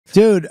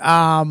Dude, you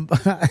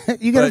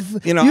got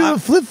you have a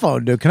flip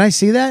phone, dude. Can I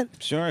see that?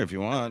 Sure, if you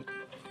want.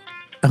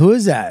 Who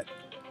is that?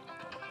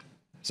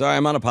 Sorry,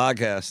 I'm on a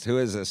podcast. Who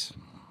is this?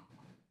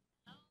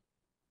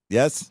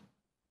 Yes?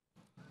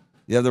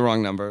 You have the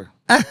wrong number.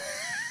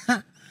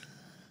 It's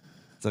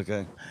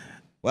okay.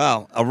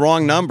 Wow, a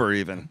wrong number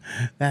even.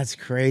 That's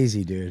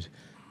crazy, dude.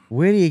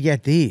 Where do you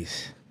get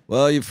these?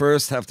 Well, you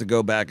first have to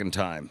go back in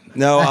time.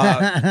 No,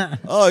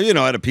 at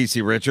a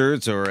PC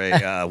Richards or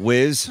a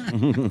Whiz.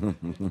 The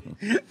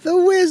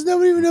Whiz.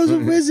 Nobody even knows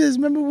what Whiz is.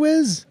 Remember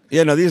Whiz?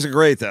 Yeah, no, these are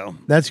great, though.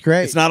 That's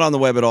great. It's not on the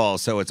web at all,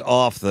 so it's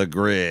off the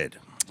grid.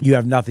 You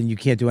have nothing. You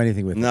can't do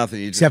anything with it.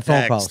 Nothing. Except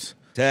phone calls.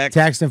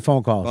 Text and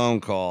phone calls. Phone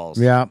calls.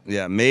 Yeah.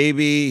 Yeah,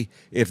 maybe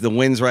if the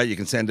wind's right, you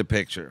can send a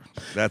picture.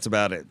 That's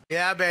about it.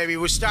 Yeah, baby.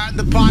 We're starting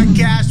the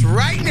podcast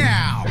right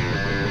now.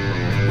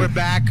 We're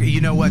back.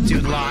 You know what,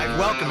 dude? Live.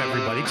 Welcome,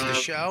 everybody, to the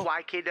show.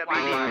 YKWD.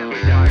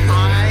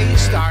 I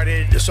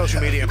started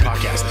social media and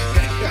podcasting.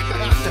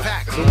 The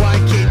fact. The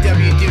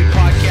YKWD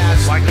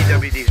podcast.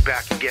 YKWD's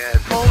back again.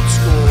 Old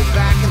school,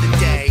 back in the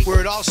day, where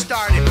it all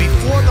started,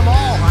 before them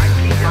all.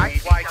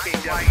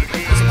 YKWD.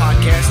 This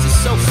podcast is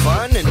so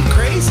fun and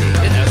crazy.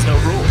 It has no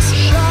rules.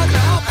 Shut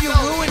up. You're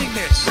ruining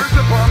this. Where's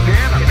the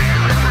bandana,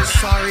 man?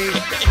 Sorry.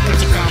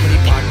 It's a comedy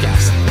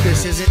podcast.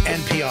 This isn't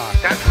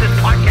NPR. That's what this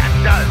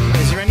podcast does.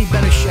 Is there any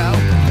better show?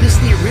 This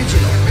is the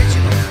original.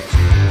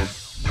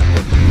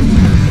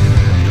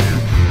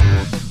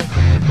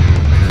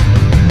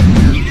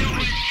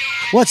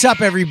 What's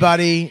up,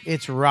 everybody?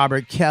 It's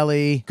Robert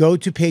Kelly. Go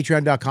to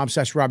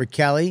patreon.com/Robert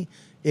Kelly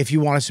if you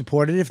want to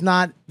support it. If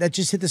not,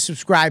 just hit the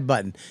subscribe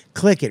button.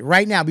 Click it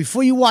right now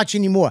before you watch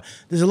any more.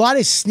 There's a lot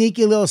of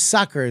sneaky little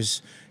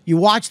suckers. You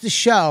watch the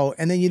show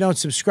and then you don't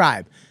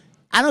subscribe.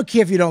 I don't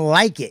care if you don't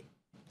like it.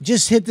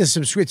 Just hit the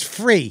subscribe. It's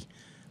free.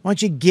 Why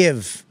don't you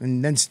give,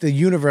 and then the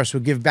universe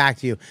will give back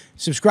to you.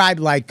 Subscribe,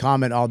 like,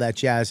 comment, all that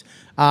jazz.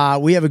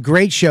 We have a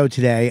great show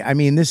today. I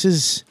mean, this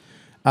is,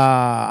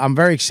 I'm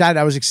very excited.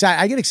 I was excited.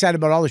 I get excited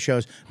about all the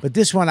shows, but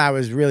this one I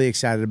was really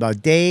excited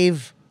about.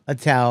 Dave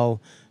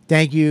Attell,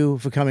 thank you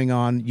for coming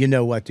on You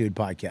Know What Dude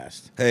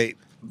podcast. Hey,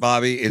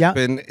 Bobby,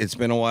 it's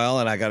been a while,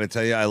 and I got to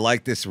tell you, I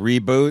like this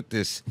reboot,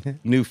 this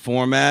new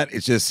format.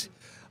 It's just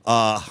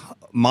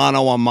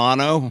mano a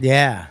mano.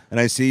 Yeah. And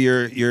I see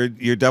you're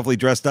definitely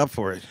dressed up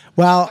for it.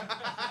 Well,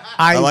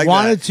 I like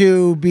wanted that.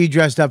 to be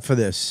dressed up for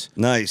this.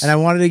 Nice. And I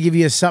wanted to give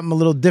you something a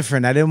little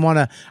different. I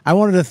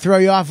wanted to throw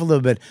you off a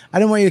little bit. I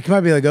didn't want you to come up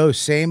and be like, oh,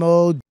 same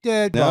old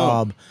dead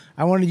Bob.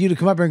 I wanted you to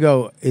come up and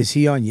go, is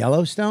he on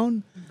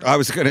Yellowstone? I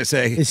was going to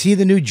say, is he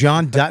the new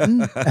John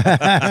Dutton? you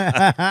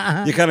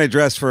kind of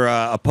dressed for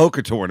a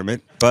poker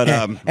tournament, but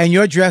and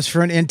you're dressed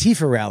for an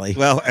Antifa rally.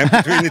 Well, and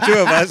between the two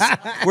of us,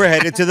 we're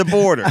headed to the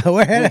border.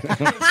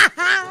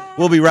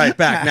 We'll be right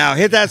back. Now,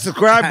 hit that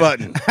subscribe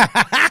button.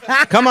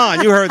 Come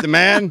on, you heard the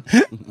man.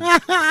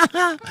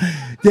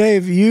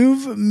 Dave,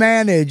 you've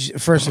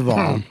managed, first of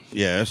all.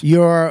 Yes.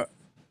 You're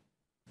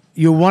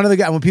one of the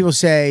guys, when people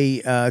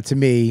say to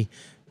me,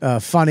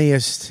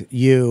 funniest,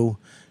 you.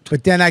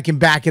 But then I can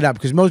back it up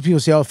because most people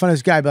say, "Oh,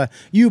 funniest guy," but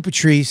you,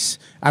 Patrice,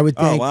 I would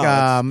think,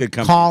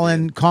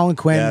 Colin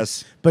Quinn.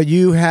 Yes. But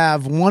you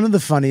have one of the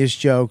funniest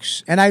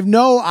jokes, and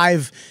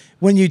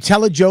when you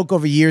tell a joke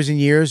over years and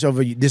years,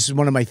 this is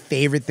one of my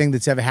favorite things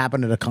that's ever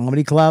happened at a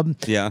comedy club.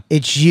 Yeah,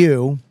 it's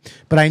you,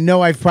 but I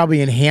know I've probably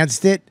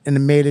enhanced it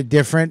and made it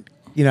different.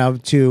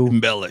 To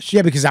embellish.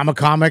 Yeah, because I'm a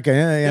comic.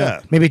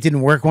 Yeah. Maybe it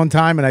didn't work one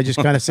time, and I just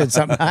kind of said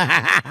something.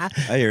 I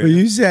hear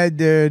you said,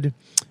 dude.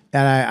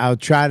 And I'll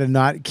try to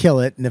not kill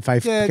it. And if I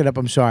fuck it up,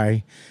 I'm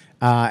sorry.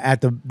 At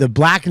the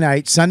Black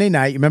Night, Sunday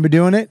night, you remember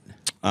doing it?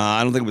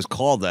 I don't think it was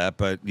called that,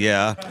 but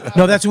yeah.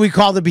 No, that's what we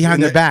called it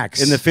behind their backs.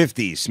 In the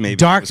 50s, maybe.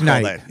 Dark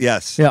Night. That.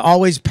 Yes. Yeah,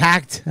 always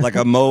packed. Like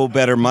a Mo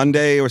Better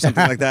Monday or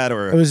something like that.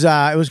 Or it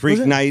was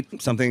Freak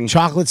Night, something.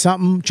 Chocolate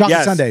something.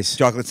 Chocolate Sundays.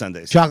 Chocolate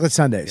Sundays. Chocolate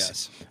Sundays.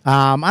 Yes.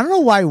 I don't know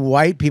why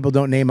white people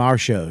don't name our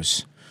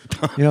shows.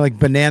 Like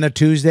Banana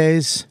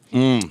Tuesdays.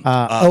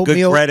 Oatmeal.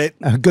 Good credit.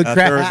 Good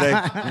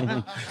credit.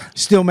 Thursday.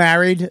 Still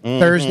married.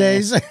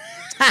 Thursdays.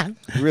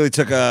 You really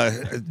took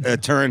a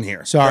turn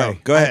here. Sorry.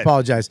 Go ahead. I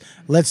apologize.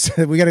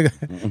 We gotta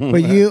go.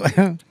 But you.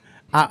 Okay,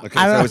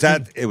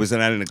 so it was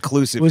at an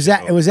inclusive.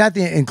 It was at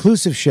the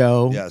inclusive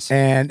show. Yes.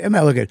 And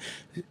look at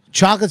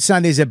Chocolate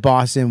Sundays at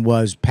Boston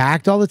was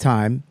packed all the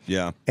time.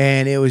 Yeah.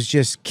 And it was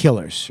just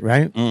killers,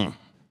 right?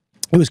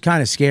 It was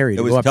kind of scary.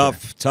 It was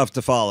tough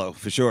to follow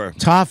for sure.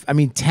 Tough. I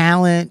mean,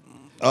 talent.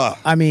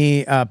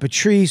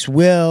 Patrice,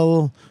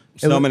 Will.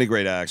 So many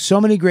great acts.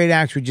 So many great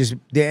acts would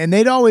and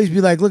they'd always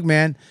be like, "Look,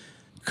 man,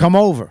 come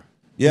over."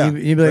 Yeah, you'd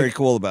be very like,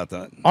 cool about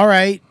that. All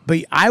right, but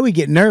I would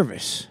get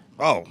nervous.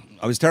 Oh,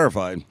 I was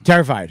terrified.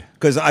 Terrified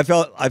because I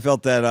felt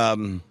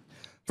that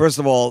First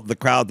of all, the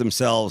crowd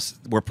themselves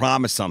were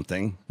promised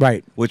something,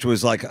 Right. which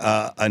was like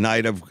a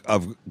night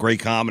of great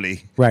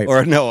comedy, Right.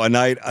 Or no, a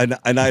night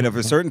of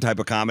a certain type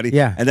of comedy,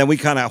 Yeah. And then we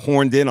kind of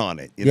horned in on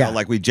it, you Yeah. know,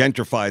 like we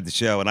gentrified the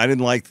show, and I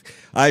didn't like.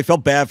 I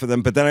felt bad for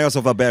them, but then I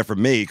also felt bad for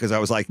me because I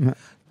was like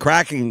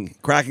cracking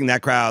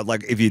that crowd.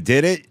 Like if you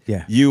did it,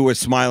 Yeah. you were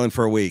smiling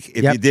for a week.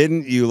 If Yep. you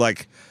didn't, you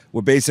like.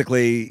 Were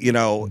basically, you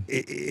know,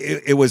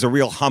 it was a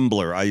real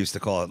humbler. I used to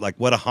call it like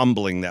what a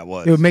humbling that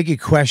was. It would make you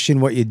question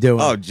what you're doing.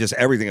 Oh, just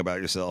everything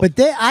about yourself. But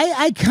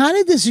I kind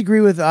of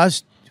disagree with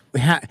us.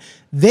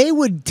 They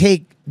would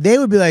be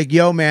like,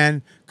 "Yo,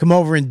 man, come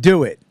over and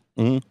do it,"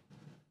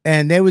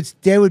 and they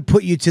would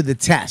put you to the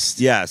test.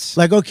 Yes.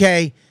 Like,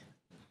 okay,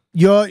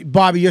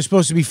 Bobby, you're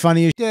supposed to be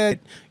funny as shit.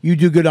 You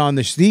do good on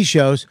these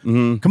shows.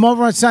 Come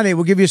over on Sunday.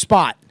 We'll give you a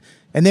spot.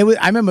 And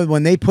I remember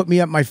when they put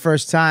me up my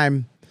first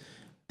time,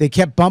 they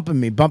kept bumping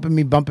me,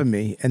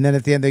 and then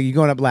at the end, you're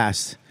going up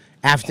last.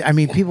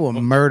 People were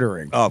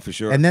murdering. Oh, for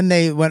sure. And then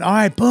they went, all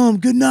right, boom,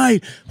 good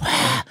night.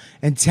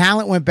 And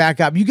talent went back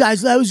up. You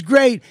guys, that was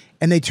great.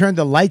 And they turned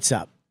the lights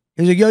up.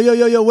 It was like,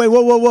 yo, wait,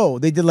 whoa.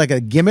 They did like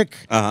a gimmick.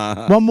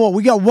 One more.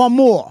 We got one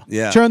more.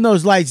 Yeah. Turn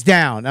those lights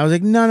down. I was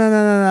like,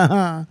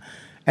 no.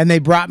 And they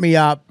brought me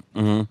up,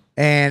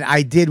 and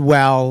I did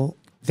well,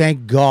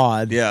 thank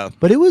God. Yeah.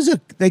 But it was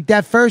like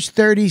that first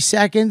 30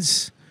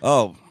 seconds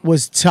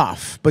was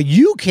tough. But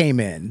you came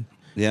in,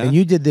 and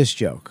you did this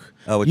joke.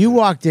 Oh, you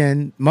walked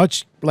in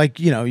much like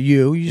you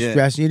just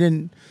dressed. You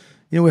didn't,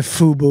 with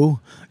FUBU.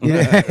 You know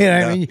what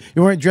I mean?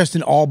 You weren't dressed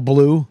in all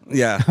blue.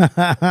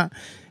 Yeah.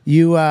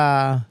 You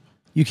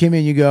came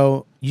in.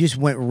 You just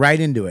went right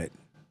into it.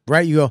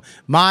 Right. You go.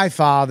 My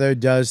father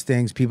does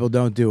things people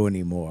don't do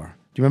anymore.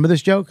 Do you remember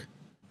this joke?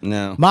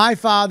 No. My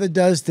father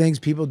does things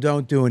people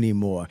don't do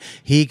anymore.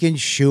 He can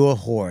shoe a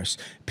horse.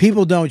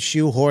 People don't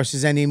shoe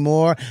horses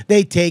anymore.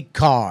 They take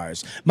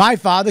cars. My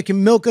father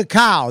can milk a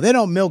cow. They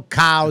don't milk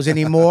cows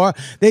anymore.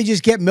 They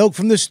just get milk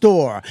from the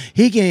store.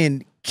 He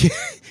can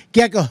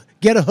get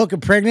a hooker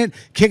pregnant,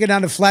 kick it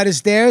down the flight of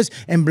stairs,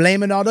 and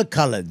blame it on the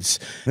coloreds.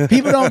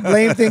 People don't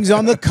blame things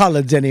on the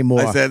coloreds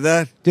anymore. I said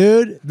that?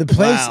 Dude, the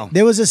place, Wow.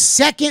 there was a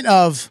second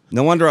of...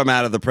 No wonder I'm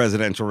out of the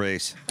presidential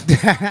race.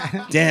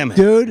 Damn it.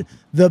 Dude,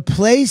 the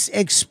place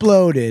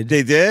exploded.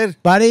 They did?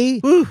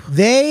 Buddy,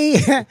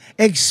 they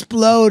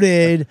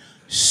exploded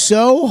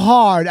so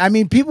hard. I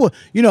mean, people,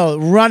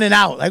 running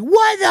out like,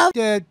 what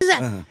the is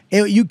that?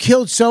 You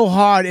killed so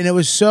hard, and it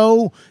was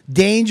so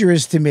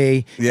dangerous to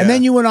me. Yeah. And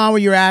then you went on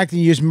with your act,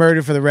 and you just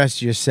murdered for the rest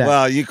of your set.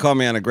 Well, you called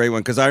me on a great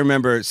one because I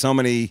remember so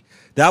many.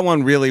 That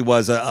one really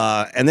was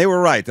and they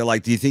were right. They're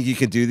like, "Do you think you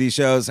could do these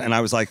shows?" And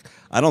I was like,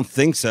 "I don't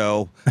think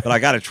so, but I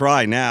got to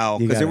try now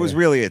because it was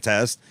really a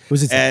test." It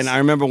was a test. And I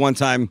remember one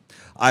time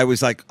I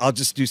was like, "I'll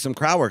just do some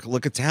crowd work.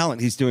 Look at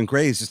talent. He's doing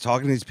great. He's just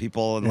talking to these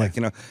people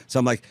and So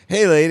I'm like,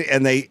 "Hey, lady,"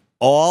 and they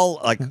all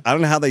I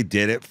don't know how they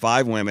did it.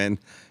 5 women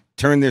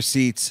turned their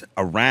seats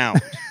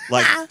around.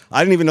 Like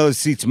I didn't even know the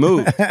seats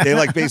moved. They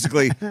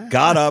basically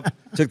got up,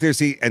 took their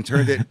seat, and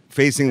turned it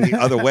facing the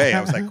other way.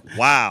 I was like,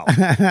 wow.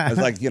 I was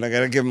like,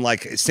 gotta give them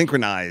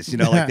synchronized.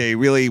 Like they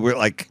really were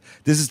like,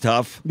 this is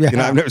tough. Yeah.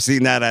 I've never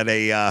seen that at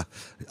a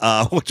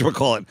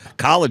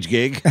college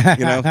gig.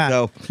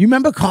 So you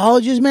remember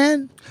colleges,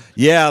 man?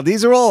 yeah,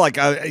 these are all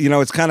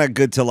it's kind of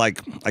good to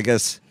I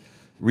guess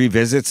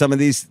revisit some of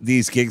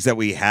these gigs that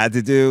we had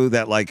to do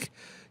that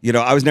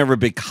I was never a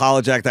big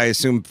college act. I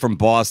assume from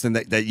Boston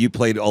that you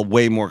played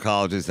way more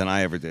colleges than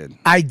I ever did.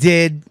 I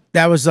did.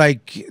 That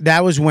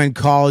was when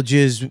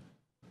colleges,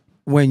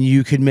 when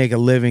you could make a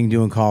living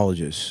doing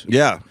colleges.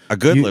 Yeah, a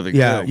good living.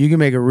 Yeah, too. you can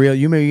make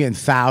you may be getting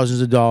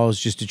thousands of dollars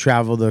just to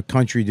travel the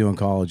country doing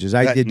colleges.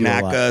 I did do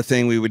a lot. NACA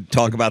thing. We would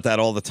talk about that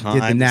all the time.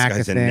 Did the this NACA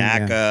guy's thing, a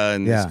NACA, yeah.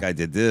 and Yeah. this guy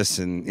did this.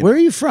 And Where are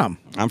you from?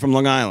 I'm from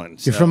Long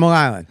Island. You're from Long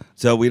Island.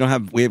 So we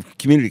have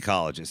community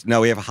colleges.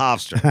 No, we have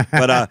Hofstra.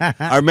 But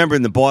I remember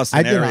in the Boston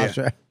I did area.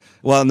 Hofstra.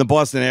 Well, in the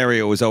Boston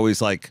area, it was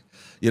always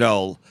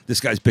this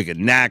guy's big at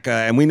NACA,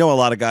 and we know a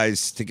lot of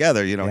guys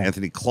together.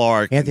 Anthony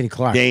Clark,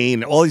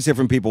 Dane, all these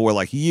different people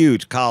were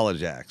huge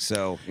college acts.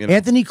 So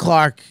Anthony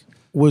Clark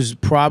was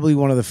probably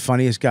one of the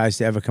funniest guys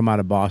to ever come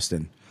out of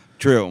Boston.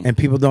 True, and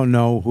people don't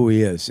know who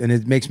he is, and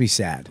it makes me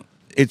sad.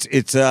 It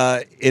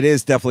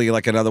is definitely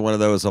another one of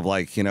those of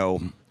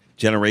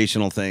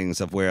generational things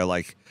of where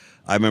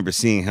I remember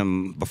seeing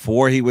him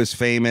before he was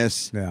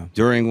famous,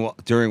 during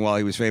while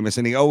he was famous,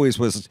 and he always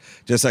was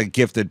just a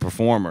gifted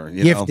performer.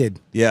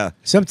 Gifted. Yeah.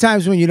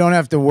 Sometimes when you don't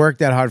have to work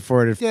that hard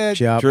for it,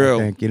 it up, true. I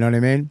think. You know what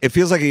I mean? It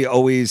feels like he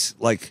always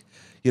how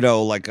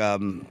a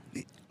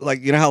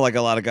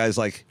lot of guys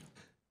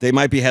they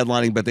might be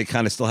headlining, but they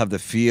kind of still have the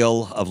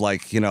feel of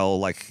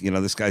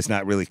this guy's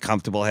not really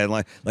comfortable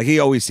headlining. He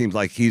always seems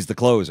like he's the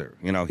closer.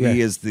 He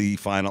is the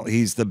final.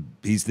 He's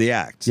the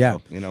act. Yeah.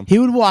 So, he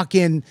would walk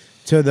in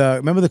to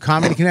remember the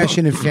Comedy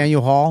Connection in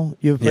Faneuil Hall?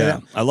 You ever play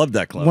that? I love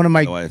that club. One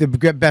of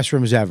the best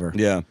rooms ever.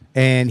 Yeah.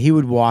 And he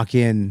would walk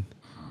in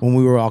when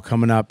we were all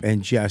coming up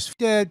and just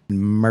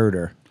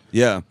murder.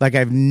 Yeah.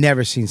 I've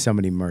never seen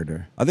somebody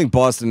murder. I think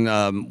Boston,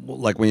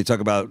 when you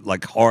talk about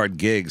hard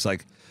gigs,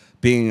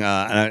 being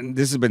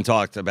this has been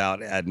talked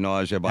about ad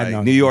nauseum by Ad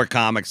nauseam. New York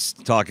comics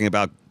talking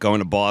about going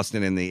to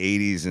Boston in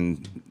the 80s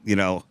and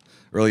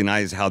early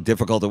 90s, how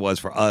difficult it was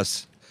for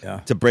us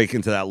to break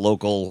into that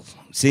local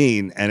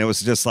scene. And it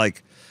was just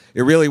like,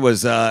 it really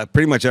was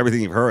pretty much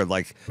everything you've heard.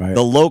 Like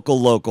the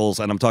locals,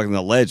 and I'm talking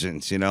the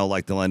legends,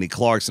 like the Lenny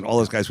Clarks and all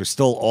those guys were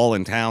still all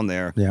in town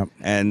there. Yeah.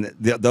 And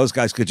those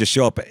guys could just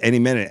show up at any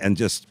minute and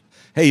just,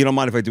 hey, you don't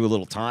mind if I do a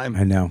little time?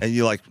 I know. And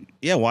you're like,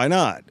 yeah, why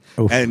not?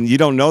 Oof. And you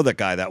don't know that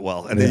guy that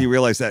well. And then you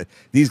realize that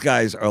these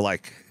guys are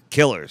like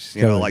killers.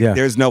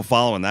 There's no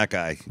following that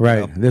guy.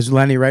 Right. There's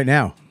Lenny right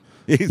now.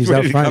 He's out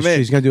ready to front. come in.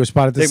 He's going to do a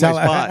spot at the Take my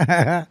cellar.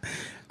 spot.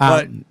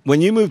 But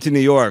when you moved to New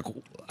York,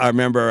 I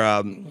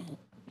remember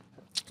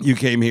you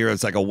came here.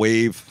 It's like a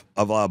wave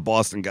of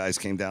Boston guys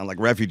came down, like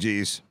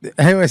refugees.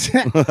 It was,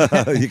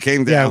 You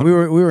came down. yeah, we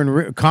were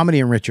in comedy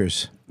in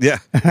Richards. Yeah,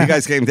 you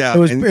guys came down.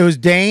 It was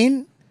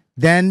Dane,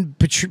 then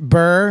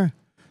Burr,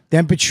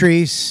 then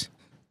Patrice,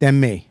 then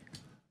me.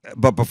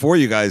 But before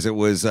you guys, it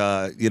was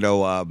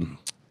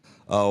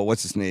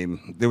what's his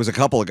name? There was a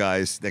couple of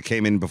guys that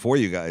came in before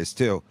you guys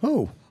too.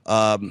 Oh,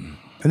 and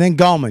then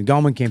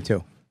Gallman came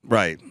too.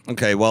 Right.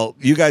 Okay. Well,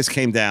 you guys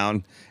came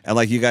down, and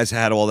like you guys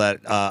had all that.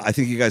 I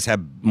think you guys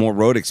had more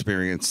road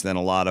experience than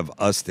a lot of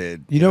us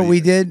did. You know what we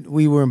did?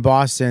 We were in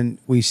Boston.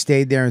 We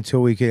stayed there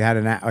until we could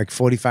had like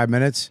 45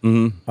 minutes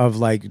of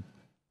like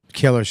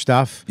killer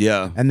stuff.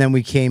 Yeah. And then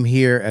we came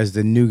here as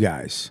the new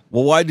guys.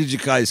 Well, why did you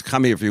guys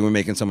come here if you were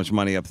making so much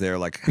money up there?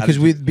 Like how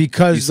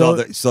Because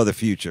you saw the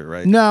future,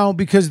 right? No,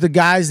 because the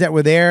guys that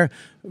were there,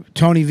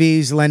 Tony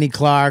V's, Lenny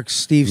Clark's,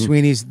 Steve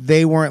Sweeney's,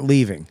 they weren't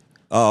leaving.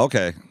 Oh,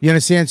 okay. You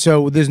understand?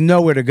 So there's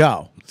nowhere to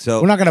go.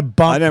 So we're not going to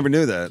bump. I never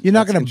knew that. You're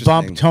not That's going to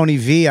bump interesting. Tony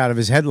V out of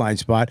his headline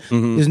spot.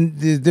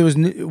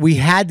 We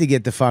had to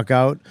get the fuck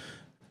out.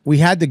 We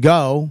had to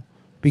go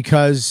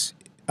because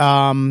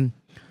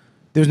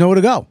there's nowhere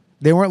to go.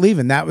 They weren't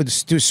leaving. That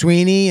was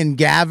Sweeney and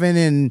Gavin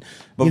and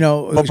But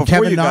before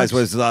Kevin you guys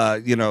Knox. was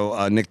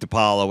Nick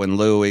DiPaolo and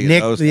Louie.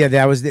 Nick. And those Yeah,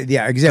 that was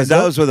exactly.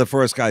 those were the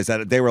first guys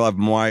that they were like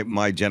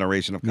my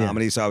generation of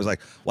comedy. So I was like,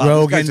 wow,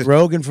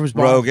 Rogan from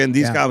Rogan.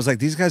 These Yeah. guys, I was like,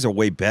 these guys are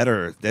way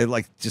better. They're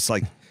like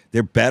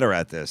they're better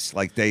at this.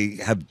 Like they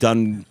have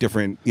done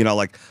different.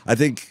 Like I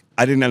think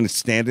I didn't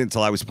understand it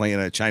until I was playing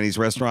at a Chinese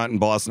restaurant in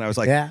Boston. I was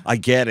like, I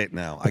get it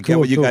now. I get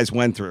what you guys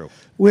went through.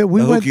 We the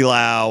went, Hookie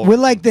Lau. We're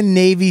like the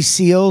Navy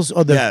SEALs,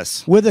 or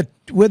we're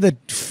the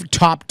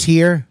top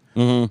tier,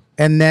 and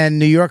then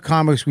New York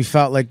comics. We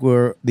felt like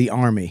we're the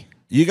Army.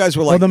 You guys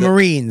were Or like the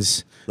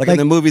Marines. Like in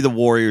the movie The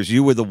Warriors,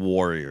 you were the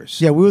Warriors.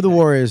 Yeah, we were the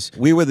Warriors.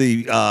 We were the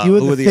You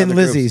were the Thin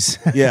other groups?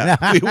 Lizzies. Yeah,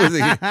 we were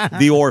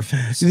the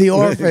orphans. The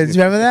orphans.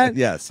 Remember that?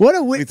 Yes.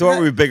 We thought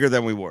we were bigger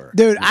than we were.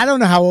 Dude, I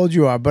don't know how old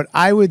you are, but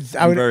I would.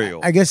 very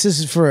old. I guess this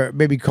is for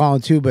maybe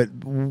Colin too, but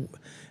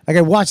like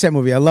I watched that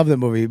movie. I love that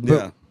movie. But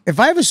Yeah. if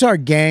I ever saw a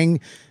gang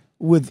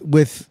with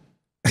with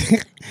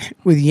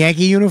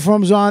Yankee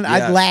uniforms on, Yes.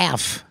 I'd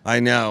laugh.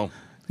 I know.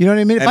 You know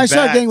what I mean? If And I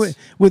saw a gang bats.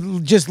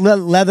 with just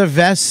leather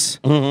vests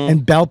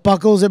and belt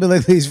buckles, I'd be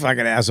like, these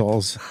fucking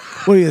assholes.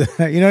 What are you?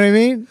 You know what I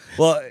mean?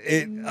 Well,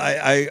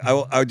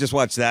 I just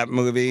watched that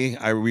movie.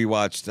 I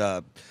rewatched.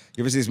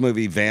 You ever see this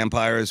movie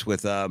Vampires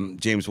with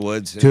James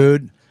Woods?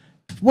 Dude.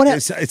 What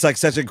It's like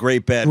such a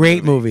great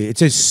great movie.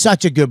 It's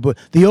such a good book.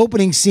 The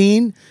opening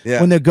scene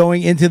Yeah. when they're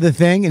going into the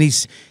thing, and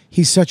he's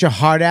such a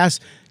hard ass.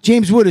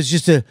 James Wood is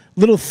just a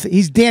little.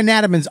 He's Dan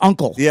Natterman's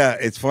uncle. Yeah,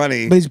 it's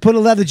funny. But he's put a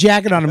leather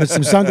jacket on him and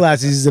some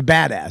sunglasses. He's a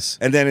badass.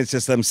 And then it's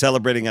just them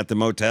celebrating at the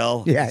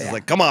motel. Yeah, It's yeah.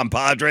 like, come on,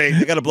 Padre,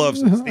 you got to blow up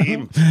some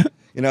steam.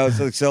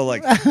 So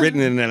like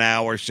written in an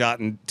hour, shot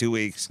in 2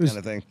 weeks, kind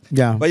of thing.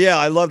 Yeah. But yeah,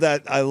 I love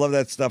that. I love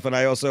that stuff, and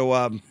I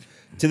also.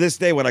 To this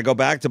day, when I go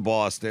back to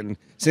Boston,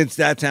 since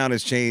that town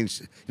has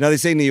changed, they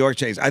say New York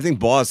changed. I think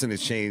Boston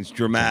has changed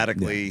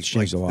dramatically. Yeah, it's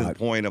changed a To lot. the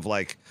point of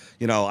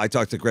I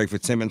talk to Greg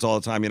Fitzsimmons all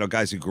the time,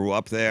 guys who grew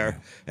up there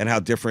and how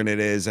different it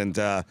is. And,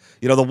 the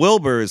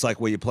Wilbur is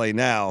like where you play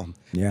now.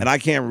 Yeah. And I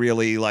can't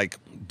really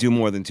do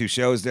more than 2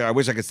 shows there. I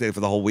wish I could stay for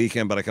the whole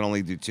weekend, but I can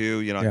only do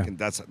 2.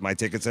 That's my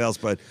ticket sales.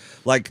 But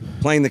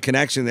playing the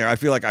Connection there, I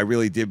feel like I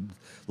really did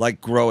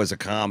grow as a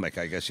comic,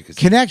 I guess you could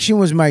say. Connection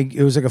was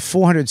it was like a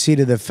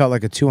 400-seater that felt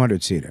like a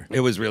 200-seater. It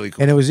was really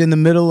cool. And it was in the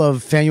middle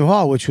of Faneuil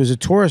Hall, which was a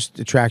tourist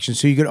attraction.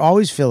 So you could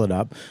always fill it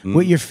up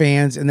with your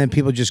fans and then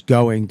people just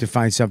going to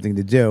find something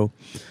to do.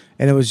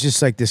 And it was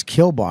just like this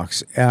kill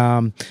box.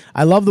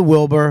 I love the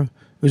Wilbur.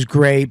 It was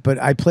great, but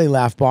I play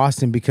Laugh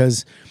Boston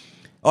because...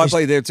 I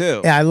played there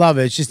too. Yeah, I love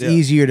it. It's just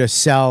easier to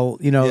sell.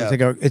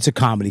 Yeah. It's a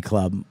comedy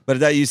club. But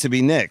that used to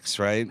be Nick's,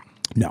 right?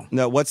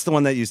 No, what's the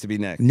one that used to be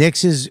Nick's?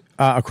 Nick's is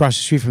across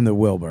the street from the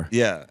Wilbur.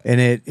 Yeah.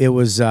 And it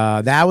was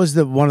that was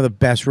one of the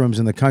best rooms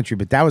in the country,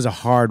 but that was a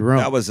hard room.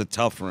 That was a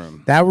tough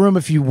room. That room,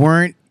 if you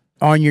weren't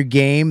on your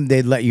game,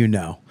 they'd let you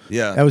know.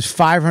 Yeah. That was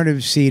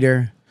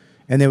 500-seater,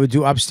 and they would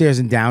do upstairs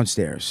and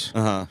downstairs.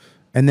 Uh-huh.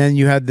 And then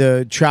you had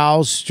the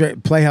Charles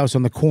Playhouse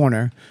on the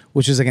corner,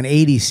 which is like an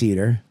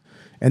 80-seater.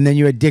 And then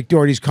you had Dick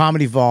Doherty's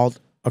Comedy Vault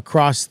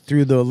across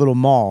through the little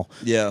mall.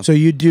 Yeah. So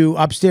you do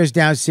upstairs,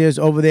 downstairs,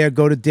 over there,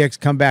 go to Dick's,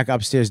 come back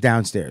upstairs,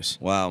 downstairs.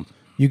 Wow.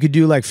 You could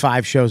do like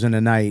 5 shows in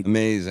a night.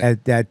 Amazing.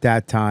 At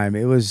that time.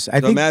 It was, I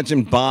So think.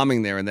 imagine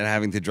bombing there and then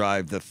having to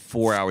drive the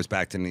 4 hours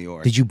back to New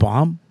York. Did you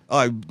bomb?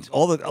 I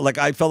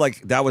felt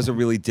like that was a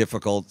really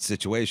difficult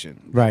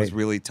situation. Right. It was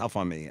really tough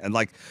on me. And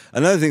like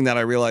another thing that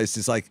I realized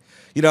is like,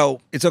 you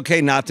know, it's okay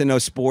not to know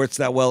sports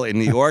that well in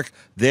New York.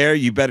 There,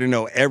 you better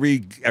know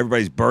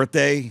everybody's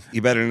birthday.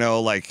 You better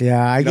know like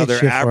I know get their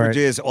shit for it.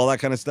 averages, all that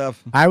kind of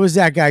stuff. I was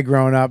that guy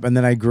growing up, and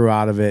then I grew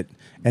out of it,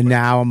 and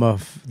now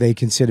they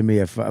consider me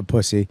a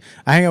pussy.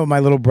 I hang out with my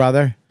little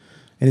brother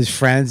and his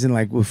friends, and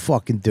like, well,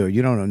 fucking dude,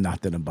 you don't know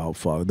nothing about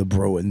the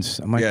Bruins.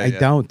 I'm like, I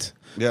don't.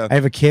 Yeah. I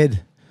have a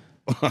kid.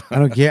 I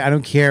don't care. I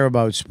don't care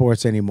about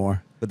sports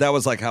anymore. But that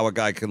was like how a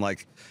guy can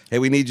like, hey,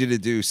 we need you to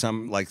do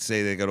some, like,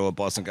 say they go to a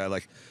Boston guy,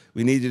 like,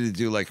 we need you to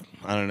do like,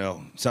 I don't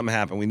know, something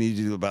happened. We need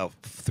you to do about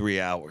 3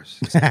 hours.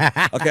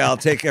 Okay, I'll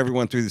take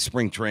everyone through the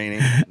spring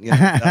training. You know,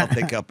 that'll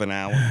take up an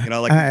hour. You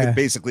know, like you could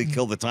basically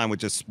kill the time with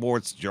just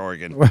sports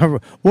jargon.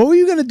 What were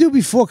you gonna do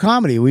before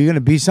comedy? Were you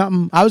gonna be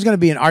something? I was gonna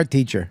be an art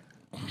teacher.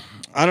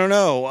 I don't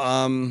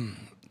know.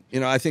 You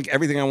know, I think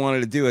everything I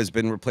wanted to do has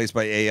been replaced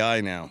by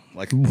AI now.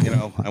 Like, you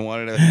know, I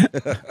wanted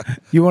to.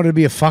 You wanted to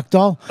be a fuck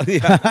doll?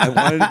 Yeah, I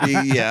wanted to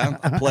be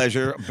a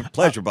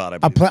pleasure bot.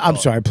 I'm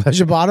sorry,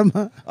 pleasure bottom.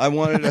 I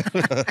wanted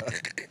to.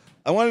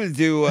 I wanted to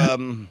do.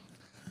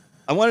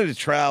 I wanted to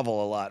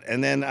travel a lot,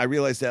 and then I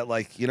realized that,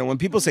 like, you know, when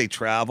people say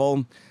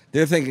travel,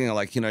 they're thinking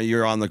like, you know,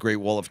 you're on the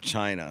Great Wall of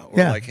China, or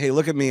like, hey,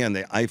 look at me on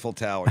the Eiffel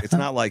Tower. It's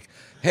not like,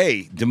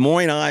 hey, Des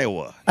Moines,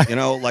 Iowa. You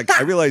know, like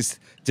I realized.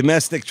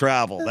 Domestic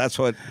travel. That's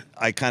what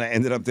I kind of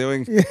ended up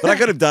doing. But I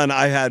could have done.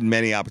 I had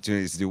many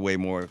opportunities to do way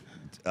more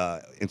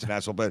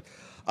international. But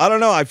I don't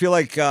know. I feel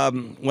like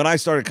when I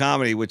started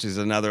comedy, which is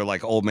another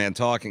like old man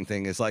talking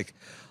thing, is like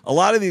a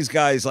lot of these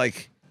guys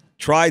like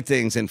tried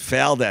things and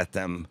failed at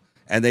them,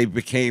 and they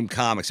became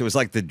comics. It was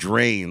like The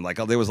Drain. Like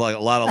there was like a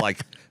lot of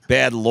like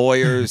bad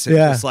lawyers and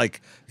just like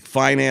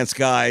finance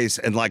guys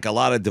and like a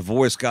lot of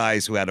divorce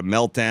guys who had a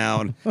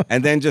meltdown,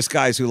 and then just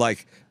guys who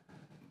like.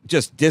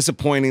 Just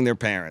disappointing their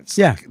parents.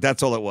 Yeah. Like,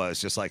 that's all it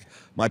was. Just like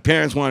my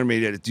parents wanted me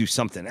to do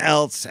something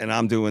else, and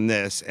I'm doing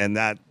this, and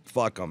that,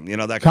 fuck them. You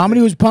know, that comedy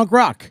was punk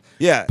rock.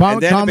 Yeah.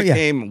 And then it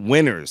became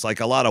winners. Like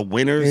a lot of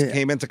winners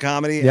came into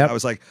comedy. And I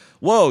was like,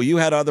 whoa, you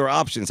had other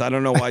options. I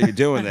don't know why you're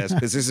doing this,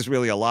 because this is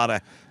really a lot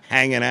of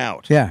hanging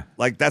out. Yeah.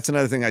 Like that's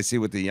another thing I see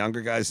with the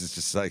younger guys. It's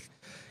just like,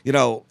 you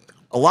know,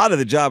 a lot of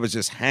the job is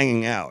just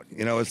hanging out.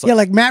 You know, it's like,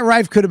 like Matt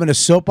Rife could have been a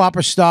soap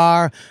opera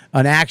star,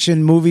 an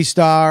action movie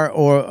star,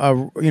 or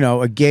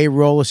a gay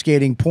roller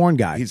skating porn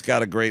guy. he's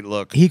got a great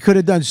look. He could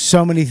have done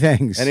so many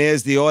things. And he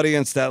has the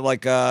audience that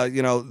like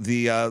you know,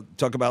 the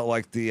talk about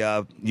like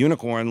the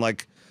unicorn,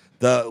 like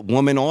the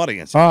woman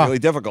audience. It's really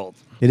difficult.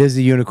 It is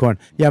the unicorn.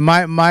 Yeah,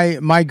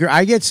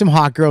 I get some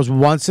hot girls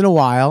once in a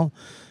while,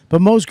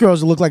 but most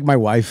girls look like my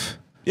wife.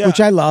 Yeah.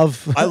 Which I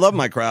love. I love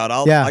my crowd.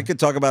 I could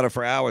talk about it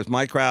for hours.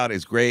 My crowd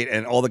is great,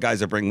 and all the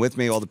guys I bring with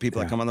me, all the people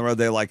that come on the road,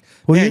 they're like,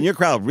 man, your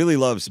crowd really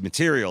loves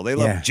material. They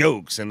love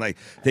jokes, and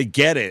they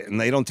get it,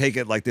 and they don't take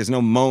it like there's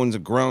no moans or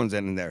groans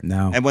in there.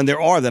 No. And when there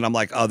are, then I'm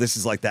like, oh, this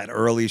is like that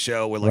early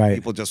show where like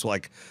people just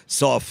like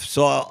saw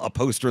a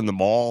poster in the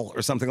mall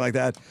or something like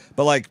that.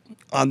 But like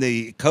on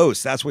the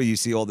coast, that's where you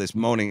see all this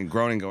moaning and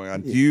groaning going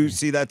on. Do you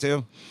see that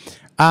too?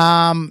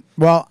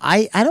 Well,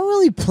 I don't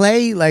really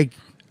play like.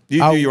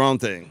 You do your own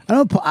thing.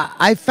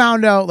 I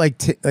found out like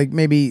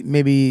maybe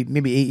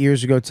 8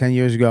 years ago, 10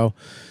 years ago,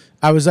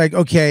 I was like,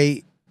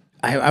 okay,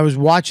 I was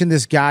watching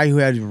this guy who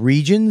had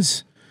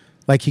regions,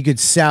 like he could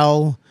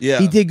sell. Yeah,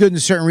 he did good in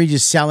certain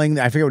regions selling.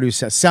 I forget what he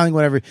was selling,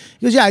 whatever.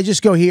 He goes, yeah, I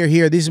just go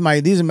here. These are my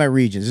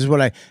regions. This is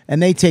what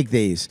and they take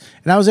these.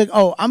 And I was like,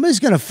 oh, I'm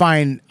just gonna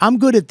I'm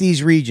good at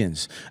these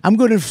regions. I'm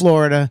good in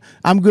Florida.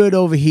 I'm good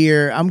over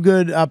here. I'm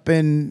good up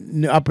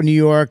in New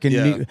York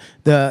and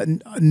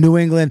New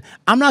England.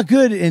 I'm not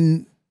good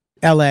in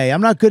L.A.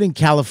 I'm not good in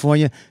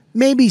California.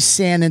 Maybe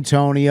San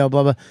Antonio.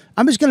 Blah blah.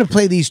 I'm just gonna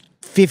play these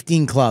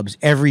 15 clubs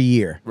every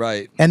year.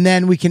 Right. And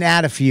then we can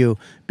add a few,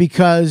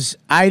 because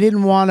I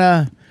didn't want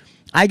to.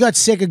 I got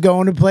sick of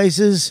going to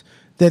places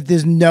that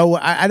there's no.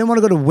 I didn't want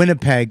to go to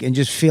Winnipeg and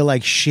just feel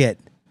like shit.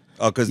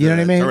 Oh, because you know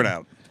what I mean?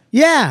 Turnout.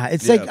 Yeah,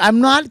 it's like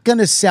I'm not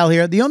gonna sell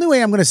here. The only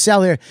way I'm gonna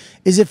sell here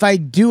is if I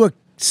do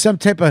some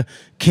type of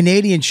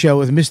Canadian show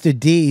with Mr.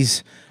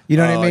 D's. You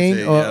know what I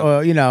mean?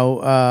 Or you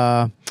know,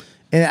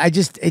 and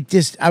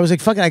I was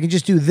like, fuck it, I can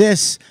just do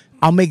this.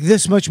 I'll make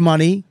this much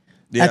money.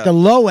 At the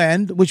low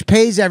end, which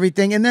pays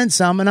everything, and then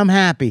some, and I'm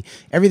happy.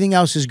 Everything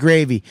else is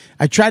gravy.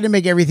 I tried to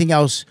make everything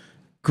else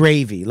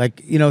gravy, like,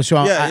 you know. So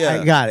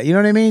I got it. You know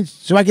what I mean?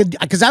 So I could,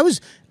 because I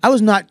was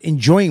not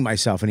enjoying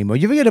myself anymore.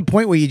 You ever get a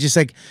point where you just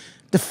like,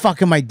 the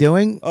fuck am I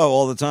doing? Oh,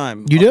 all the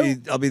time.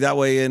 I'll be that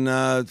way in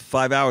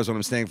 5 hours when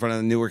I'm standing in front of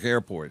the Newark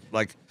airport.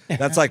 Like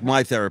that's like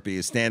my therapy,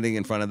 is standing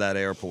in front of that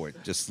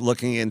airport, just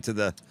looking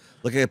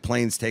at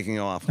planes taking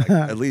off. Like,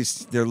 at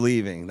least they're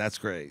leaving. That's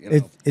great. You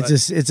know?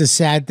 It's a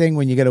sad thing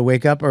when you got to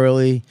wake up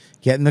early,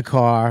 get in the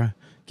car,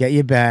 get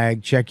your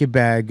bag, check your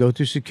bag, go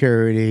through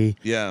security,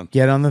 Yeah.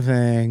 get on the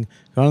thing,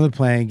 go on the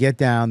plane, get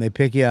down, they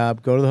pick you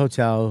up, go to the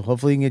hotel,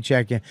 hopefully you can get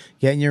check-in,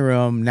 get in your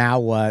room, now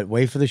what?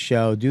 Wait for the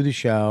show, do the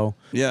show.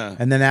 Yeah.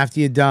 And then after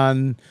you're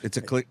done, It's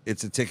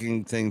a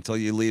ticking thing until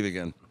you leave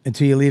again.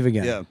 until you leave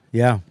again. Yeah.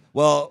 Yeah.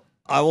 Well,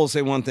 I will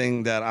say one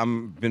thing that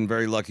I'm been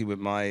very lucky with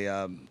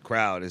my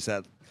crowd is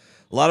that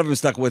a lot of them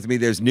stuck with me.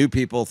 There's new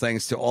people,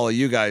 thanks to all of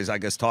you guys, I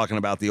guess, talking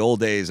about the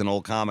old days and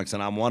old comics,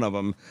 and I'm one of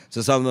them.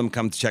 So some of them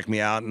come to check me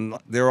out, and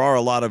there are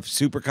a lot of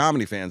super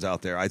comedy fans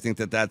out there. I think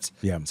that that's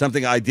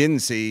something I didn't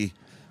see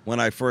when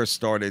I first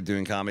started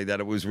doing comedy, that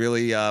it was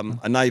really a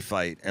knife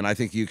fight. And I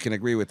think you can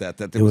agree with that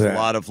there was a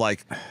lot of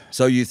like,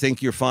 so you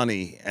think you're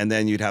funny, and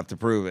then you'd have to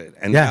prove it.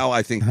 And now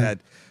I think that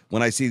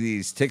when I see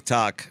these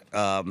TikTok,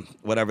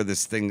 whatever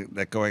this thing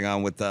that going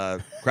on with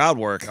crowd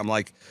work, I'm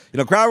like,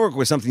 crowd work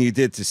was something you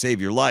did to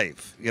save your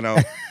life,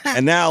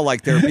 and now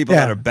like there are people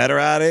that are better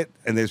at it,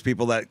 and there's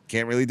people that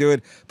can't really do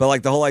it. But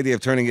like the whole idea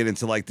of turning it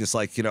into like this,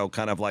 like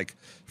kind of like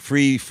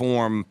free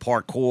form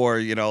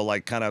parkour,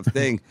 like kind of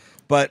thing.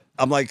 But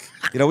I'm like,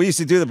 we used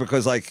to do that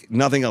because like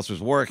nothing else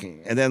was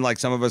working. And then like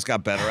some of us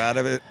got better out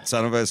of it.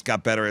 Some of us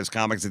got better as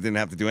comics that didn't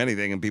have to do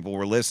anything and people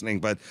were listening,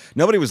 but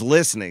nobody was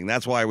listening.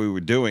 That's why we were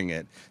doing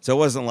it. So it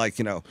wasn't like,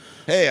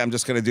 hey, I'm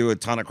just going to do a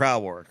ton of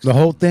crowd work. The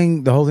whole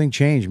thing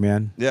changed,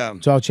 man. Yeah.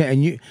 It's all changed.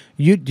 And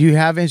you do you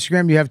have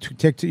Instagram? You have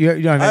TikTok? You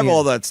don't have I have any-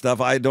 all that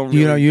stuff. I don't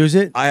You don't use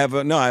it? I have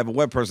a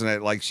web person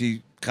that like,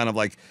 she kind of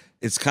like,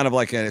 it's kind of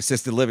like an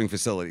assisted living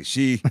facility.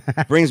 She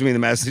brings me the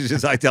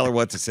messages. I tell her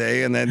what to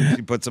say, and then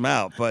she puts them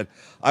out. But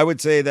I would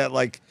say that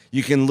like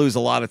you can lose a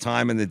lot of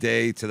time in the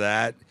day to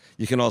that.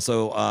 You can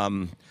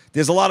also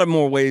there's a lot of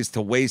more ways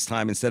to waste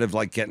time instead of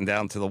like getting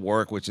down to the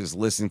work, which is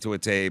listening to a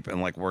tape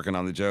and like working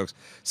on the jokes.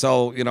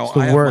 So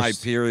I have my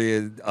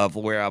period of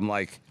where I'm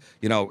like,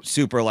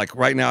 super like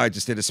right now I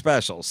just did a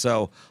special,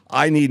 so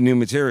I need new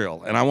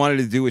material, and I wanted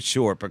to do it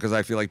short because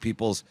I feel like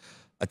people's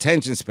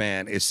attention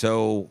span is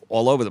so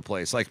all over the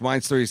place. Like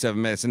mine's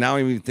 37 minutes, and now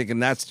I'm even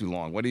thinking that's too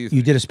long. What do you think?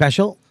 You did a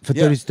special for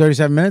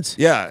 37 minutes?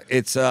 Yeah,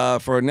 it's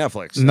for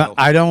Netflix. So. No,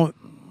 I don't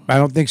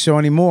think so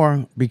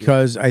anymore,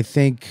 because I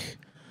think,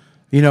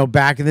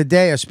 back in the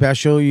day, a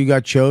special, you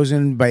got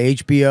chosen by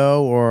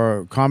HBO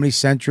or Comedy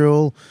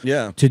Central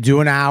to do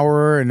an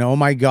hour, and oh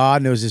my God,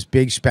 and it was this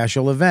big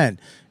special event.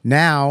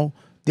 Now,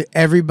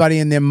 everybody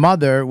and their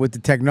mother with the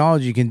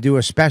technology can do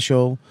a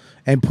special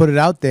and put it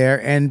out there,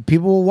 and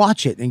people will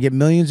watch it and get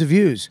millions of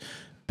views.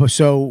 But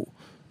so,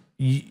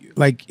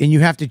 and you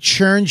have to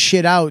churn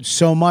shit out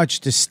so much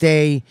to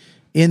stay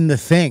in the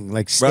thing,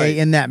 like stay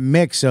in that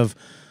mix of,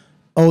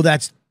 oh,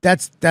 that's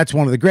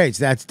one of the greats.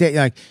 That's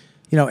like,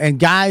 and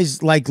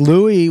guys like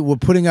Louis were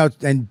putting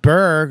out, and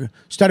Berg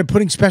started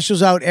putting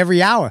specials out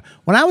every hour.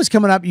 When I was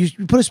coming up, you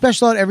put a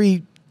special out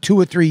every 2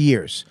 or 3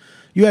 years.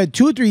 You had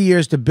 2 or 3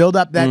 years to build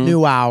up that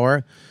new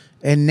hour,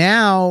 and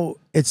now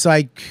it's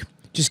like,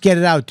 just get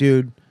it out,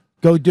 dude.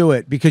 Go do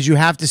it, because you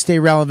have to stay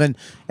relevant,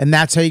 and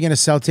that's how you're going to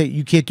sell tape.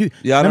 You can't do.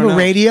 Yeah, remember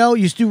radio?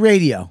 You used to do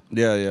radio.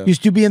 Yeah. You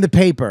used to be in the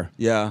paper.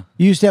 Yeah.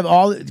 You used to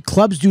have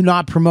clubs do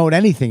not promote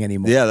anything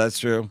anymore. Yeah, that's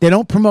true. They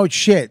don't promote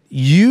shit.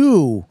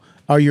 You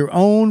are your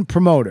own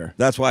promoter.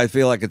 That's why I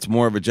feel like it's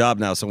more of a job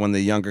now. So when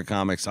the younger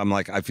comics, I'm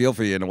like, I feel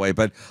for you in a way,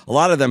 but a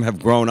lot of them have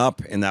grown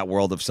up in that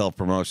world of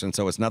self-promotion,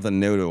 so it's nothing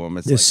new to them.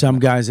 It's There's like, some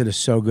guys that are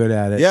so good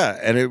at it. Yeah,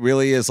 and it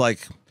really is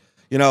like,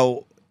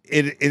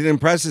 it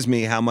impresses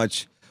me how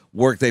much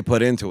work they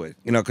put into it.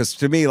 Because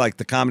to me, like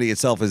the comedy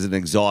itself is an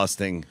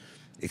exhausting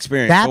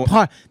experience.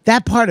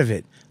 That part of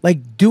it,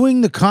 like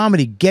doing the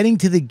comedy, getting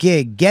to the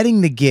gig,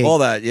 getting the gig, all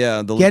that,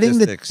 yeah, the getting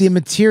logistics. the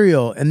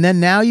material, and then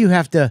now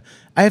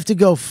I have to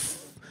go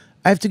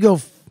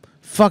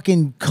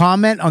fucking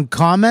comment on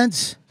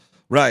comments.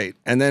 Right,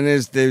 and then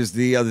there's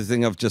the other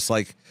thing of just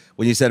like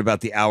when you said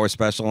about the hour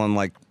special, and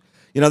like,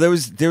 there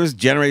was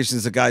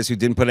generations of guys who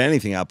didn't put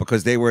anything out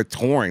because they were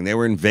touring. They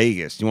were in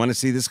Vegas. You want to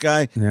see this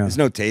guy? Yeah. There's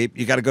no tape.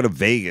 You got to go to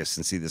Vegas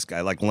and see this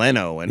guy, like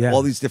Leno and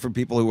all these different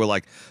people who were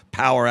like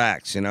power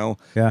acts, Yeah.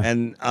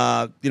 And,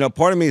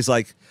 part of me is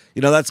like,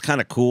 that's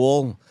kind of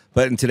cool.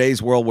 But in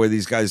today's world where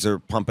these guys are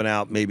pumping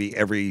out maybe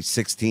every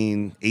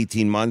 16,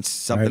 18 months,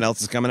 something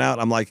else is coming out,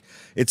 I'm like,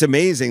 it's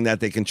amazing that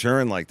they can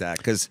churn like that.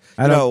 Because,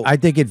 I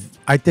think it.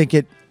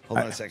 Hold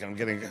on a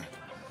second.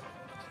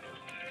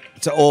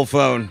 It's an old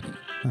phone.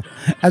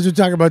 As we're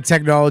talking about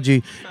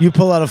technology, you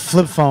pull out a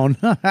flip phone.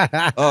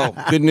 Oh,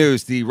 good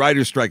news. The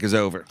writer's strike is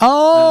over.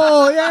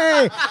 Oh,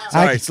 yay.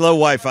 Sorry, slow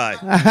Wi-Fi.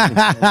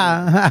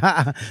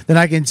 Then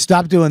I can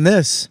stop doing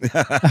this.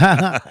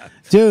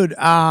 Dude, you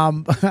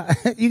have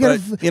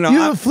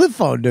a flip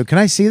phone, dude. Can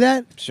I see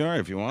that? Sure,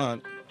 if you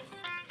want.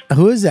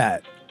 Who is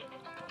that?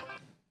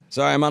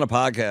 Sorry, I'm on a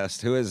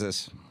podcast. Who is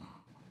this?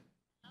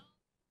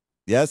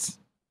 Yes?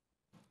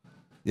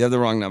 You have the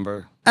wrong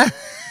number.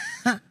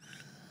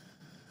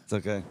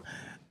 It's okay.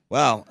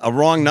 Wow, a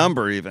wrong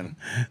number even.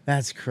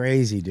 That's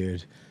crazy,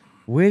 dude.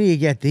 Where do you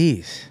get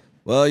these?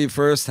 Well, you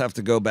first have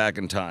to go back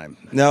in time.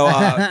 No,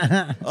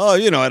 at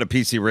a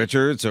PC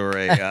Richards or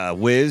a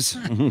Whiz.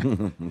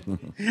 The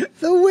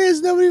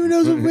Whiz. Nobody even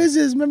knows what Whiz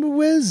is. Remember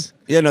Whiz?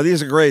 Yeah, no,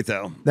 these are great,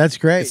 though. That's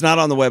great. It's not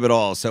on the web at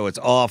all, so it's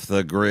off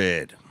the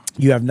grid.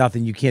 You have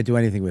nothing. You can't do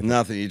anything with it.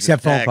 Nothing. You just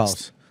except phone text.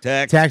 calls.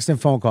 Text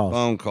and phone calls.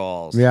 Phone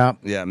calls. Yeah.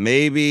 Yeah,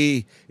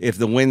 maybe if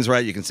the wind's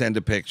right, you can send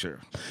a picture.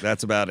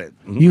 That's about it.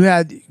 You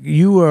had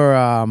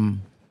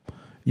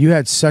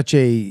such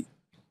a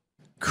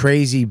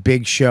crazy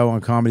big show on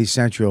Comedy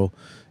Central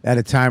at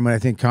a time when I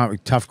think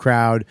Tough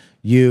Crowd,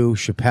 you,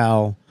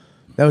 Chappelle,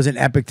 that was an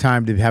epic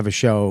time to have a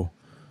show.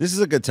 This is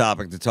a good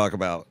topic to talk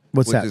about.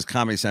 What's that? Which is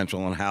Comedy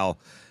Central and how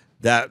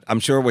that, I'm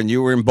sure when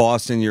you were in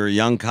Boston, you're a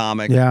young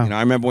comic. Yeah. I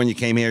remember when you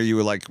came here, you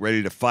were like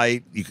ready to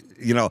fight. I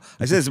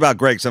said this about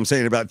Greg, so I'm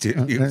saying it about you.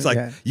 It's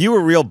like you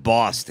were real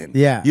Boston.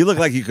 Yeah. You look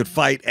like you could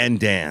fight and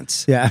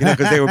dance. Yeah.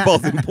 Because they were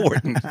both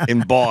important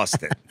in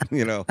Boston.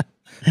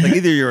 Like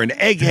either you're an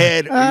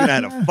egghead or you know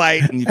how to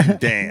fight and you can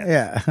dance.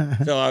 Yeah.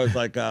 So I was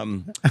like,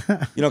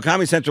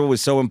 Comedy Central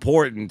was so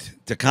important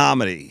to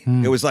comedy.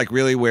 It was like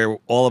really where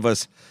all of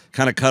us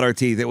kind of cut our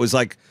teeth. It was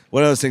like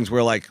one of those things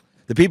where like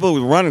the people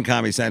who run in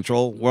Comedy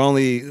Central were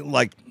only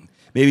like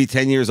maybe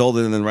 10 years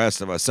older than the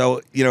rest of us.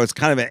 So, it's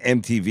kind of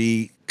an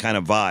MTV kind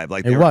of vibe.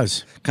 Like It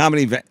was.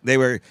 They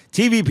were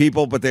TV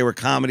people, but they were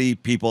comedy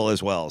people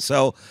as well.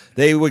 So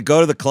they would go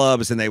to the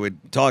clubs and they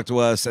would talk to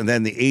us, and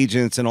then the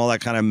agents and all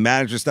that kind of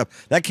manager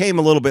stuff. That came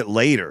a little bit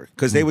later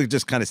because they would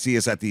just kind of see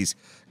us at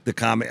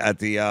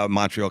the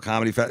Montreal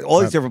Comedy Fest, all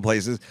these different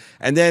places.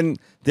 And then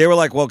they were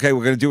like, well, okay,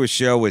 we're going to do a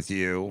show with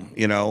you.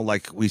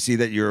 Like we see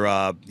that you're,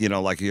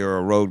 like you're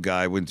a road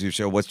guy. We'll do a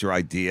show. What's your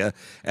idea?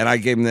 And I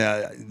gave him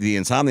the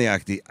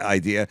Insomniac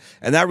idea.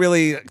 And that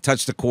really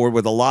touched the chord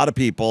with a lot of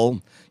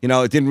people.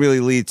 It didn't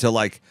really lead to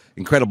like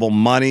incredible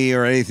money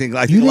or anything.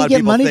 I think You a lot didn't of get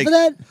people money think, for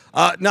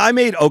that? No, I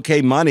made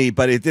okay money,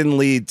 but it didn't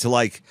lead to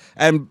like,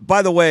 and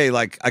by the way,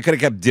 like I could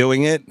have kept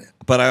doing it,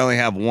 but I only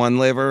have one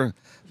liver.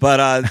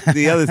 But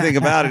the other thing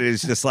about it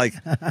is just like,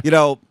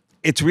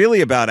 it's really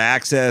about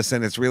access,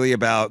 and it's really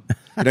about,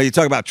 you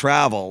talk about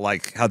travel,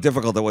 like how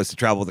difficult it was to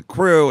travel with a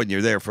crew, and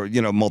you're there for,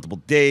 multiple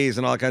days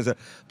and all that kind of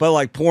stuff. But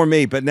like, poor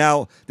me. But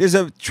now there's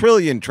a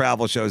trillion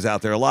travel shows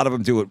out there. A lot of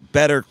them do it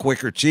better,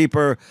 quicker,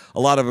 cheaper. A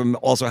lot of them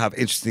also have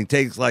interesting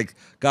takes, like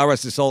God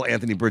rest his soul,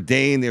 Anthony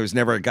Bourdain. There was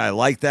never a guy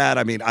like that.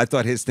 I mean, I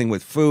thought his thing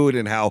with food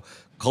and how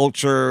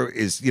culture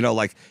is,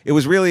 like it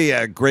was really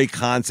a great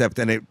concept,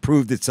 and it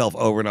proved itself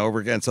over and over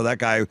again. So that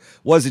guy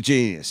was a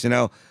genius,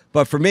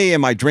 But for me and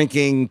my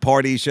drinking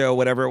party show,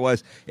 whatever it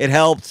was, it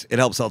helped. It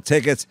helped sell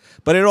tickets,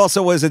 but it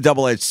also was a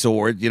double-edged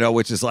sword,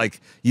 which is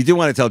like you do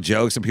want to tell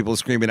jokes and people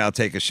screaming out,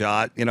 "Take a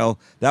shot."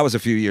 That was a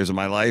few years of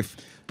my life.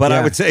 But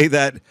I would say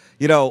that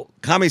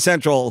Comedy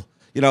Central,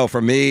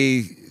 for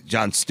me,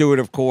 Jon Stewart,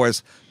 of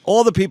course.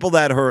 All the people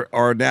that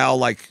are now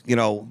like,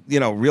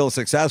 real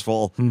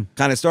successful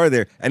kind of started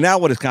there. And now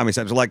what is Comedy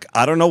Central? Like,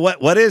 I don't know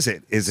what is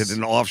it? Is it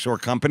an offshore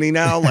company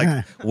now?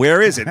 Like,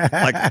 where is it?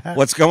 Like,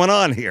 what's going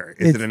on here?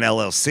 Is it an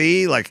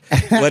LLC? Like,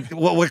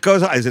 what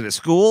goes on? Is it a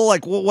school?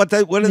 Like, what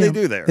do they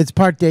do there? It's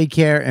part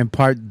daycare and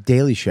part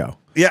Daily Show.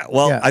 Yeah,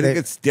 well, I think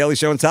it's Daily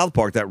Show and South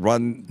Park that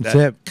run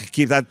that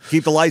keep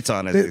the lights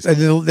on. They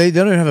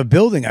don't even have a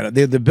building out of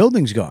it. The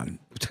building's gone.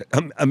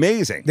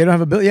 Amazing. They don't have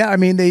a building. Yeah, I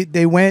mean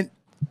they went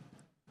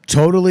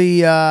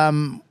totally.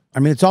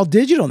 It's all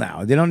digital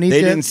now. They don't need.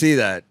 They didn't see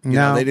that.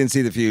 No, they didn't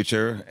see the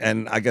future,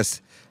 and I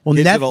guess. Well,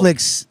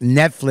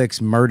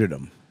 Netflix murdered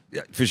them.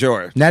 Yeah, for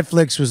sure.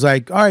 Netflix was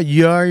like, all right,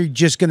 you're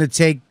just going to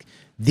take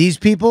these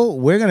people.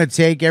 We're going to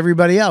take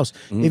everybody else.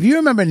 If you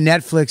remember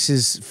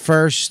Netflix's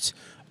first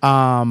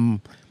hour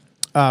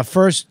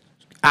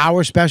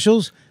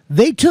specials,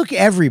 they took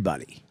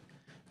everybody.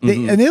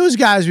 And there was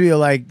guys where you're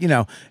like,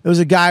 it was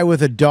a guy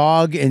with a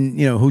dog and,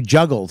 who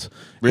juggled.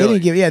 Really?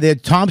 They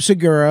had Tom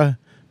Segura,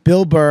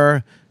 Bill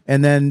Burr,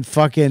 and then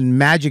fucking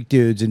magic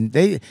dudes. And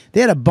they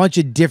had a bunch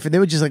of different, they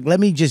were just like,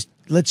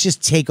 let's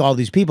just take all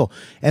these people.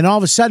 And all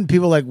of a sudden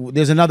people were like,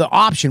 there's another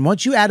option.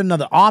 Once you add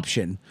another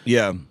option,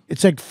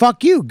 it's like,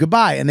 fuck you,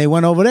 goodbye. And they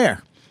went over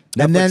there.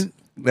 And then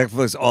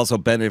Netflix also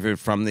benefited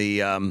from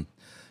the,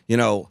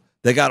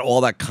 they got all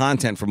that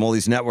content from all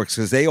these networks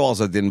because they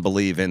also didn't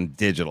believe in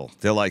digital.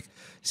 They're like,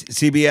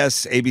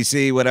 CBS,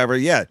 ABC, whatever.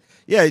 Yeah,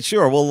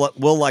 sure.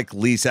 We'll like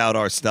lease out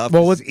our stuff.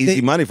 Well, it's easy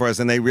money for us,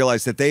 and they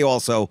realized that they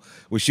also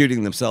were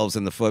shooting themselves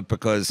in the foot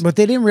because. What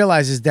they didn't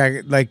realize is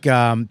that like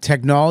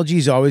technology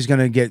is always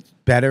going to get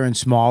better and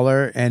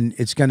smaller, and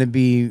it's going to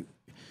be,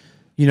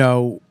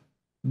 the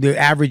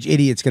average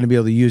idiot's going to be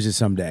able to use it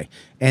someday.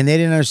 And they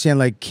didn't understand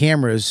like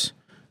cameras,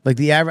 like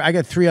the average. I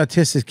got 3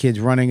 autistic kids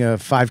running a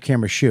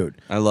 5-camera shoot.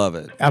 I love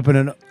it.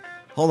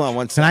 Hold on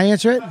one second. Can I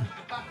answer it?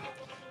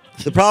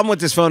 The problem with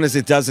this phone is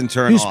it doesn't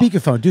turn off. Do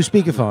speakerphone.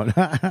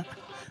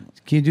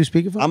 Can you do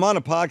speakerphone? I'm on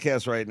a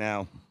podcast right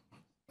now.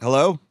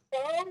 Hello?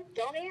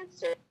 Don't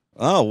answer.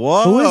 Oh,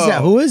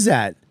 whoa. Who is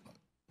that?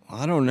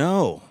 I don't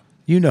know.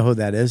 You know who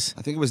that is.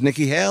 I think it was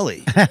Nikki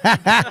Haley.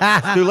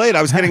 It's too late.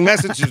 I was getting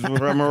messages from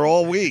her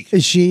all week.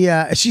 She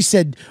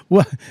said,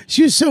 "Well,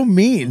 she was so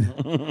mean."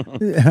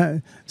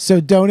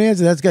 So don't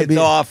answer. That's gonna It's be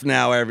off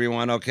now,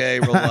 everyone. Okay,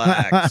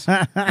 relax.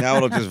 Now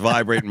it'll just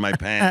vibrate in my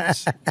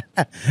pants.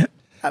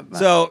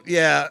 So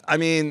yeah, I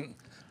mean,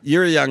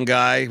 you're a young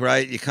guy,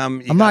 right?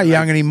 I'm not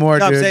young anymore,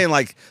 no, dude. I'm saying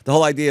like the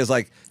whole idea is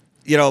like,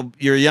 you know,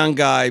 you're a young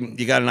guy,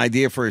 you got an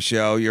idea for a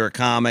show, you're a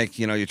comic,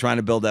 you know, you're trying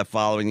to build that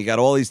following, you got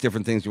all these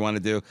different things you want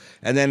to do,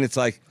 and then it's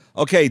like,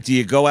 okay, do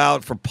you go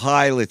out for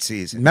pilot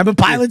season? Remember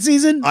pilot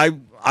season?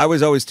 I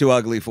was always too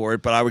ugly for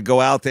it, but I would go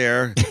out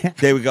there.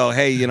 They would go,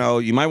 hey, you know,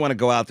 you might want to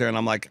go out there. And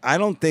I'm like, I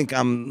don't think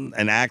I'm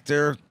an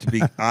actor. To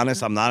be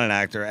honest, I'm not an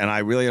actor. And I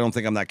really don't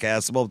think I'm that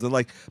castable. They're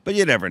like, but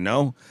you never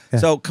know. Yeah.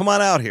 So come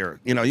on out here.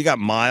 You know, you got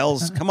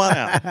miles. Come on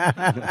out.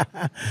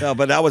 No,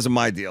 but that wasn't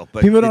my deal.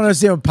 But people don't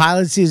understand what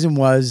pilot season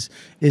was.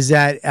 Is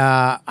that,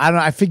 I don't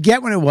know, I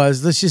forget when it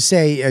was. Let's just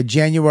say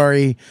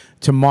January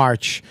to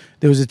March.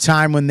 There was a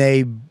time when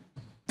they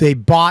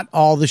bought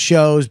all the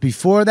shows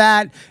before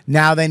that.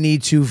 Now they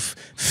need to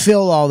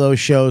fill all those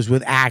shows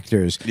with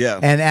actors. Yeah.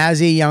 And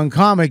as a young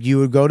comic, you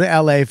would go to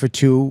LA for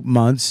 2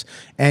 months,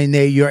 and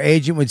your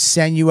agent would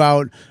send you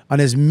out on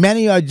as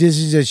many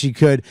auditions as you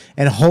could,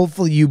 and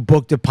hopefully you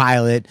booked a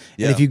pilot.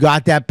 Yeah. And if you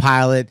got that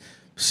pilot,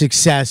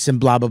 success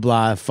and blah, blah,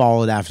 blah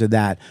followed after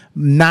that.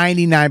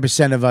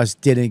 99% of us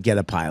didn't get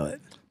a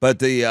pilot. But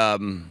the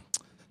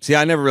see,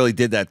 I never really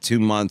did that 2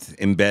 month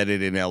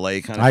embedded in LA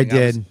kind of I thing.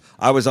 did.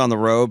 I was on the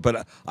road,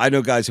 but I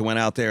know guys who went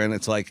out there, and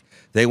it's like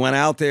they went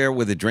out there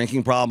with a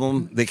drinking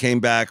problem. They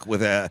came back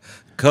with a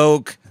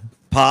Coke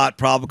pot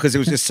problem because there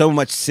was just so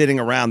much sitting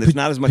around. There's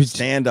not as much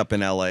stand up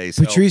in LA.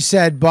 So. Patrice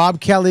said Bob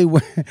Kelly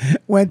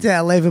went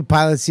to LA for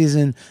pilot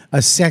season,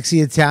 a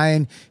sexy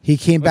Italian. He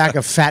came back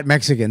a fat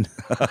Mexican.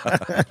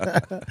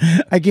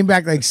 I came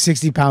back like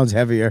 60 pounds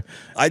heavier.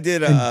 I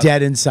did and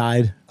dead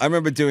inside. I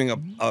remember doing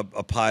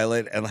a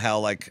pilot, and how,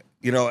 like,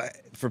 you know,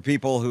 for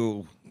people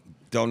who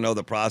don't know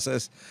the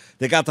process,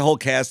 they got the whole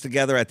cast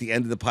together at the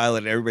end of the pilot,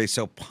 and everybody's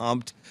so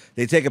pumped.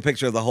 They take a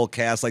picture of the whole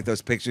cast, like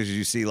those pictures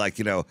you see, like,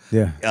 you know,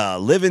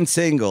 living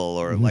single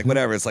or like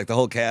whatever. It's like the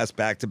whole cast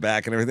back to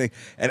back and everything.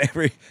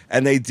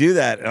 And they do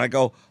that. And I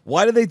go,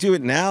 why do they do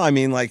it now? I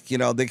mean, like, you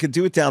know, they could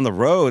do it down the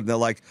road. And they're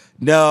like,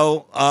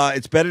 no,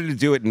 it's better to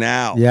do it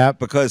now. Yep.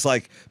 Because,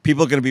 like,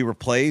 people are going to be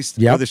replaced.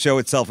 Yep. Or the show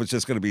itself is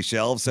just going to be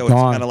shelved. So it's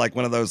kind of like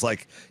one of those,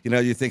 like, you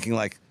know, you're thinking,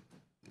 like,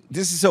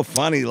 this is so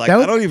funny. Like,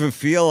 I don't even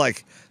feel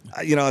like,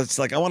 you know, it's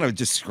like I want to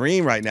just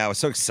scream right now. It's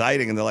so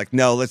exciting. And they're like,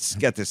 no, let's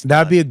get this done.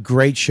 That'd be a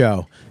great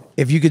show.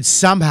 If you could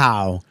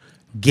somehow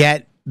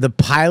get the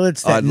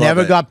pilots that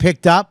never got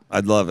picked up.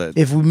 I'd love it.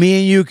 If me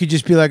and you could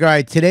just be like, all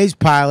right, today's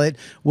pilot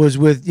was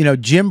with, you know,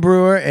 Jim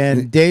Brewer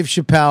and Dave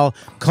Chappelle,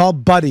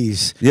 called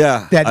Buddies.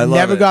 Yeah. That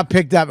never got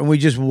picked up, and we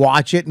just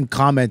watch it and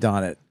comment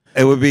on it.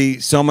 It would be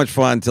so much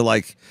fun to,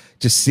 like,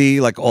 just see,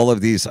 like, all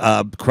of these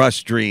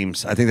crushed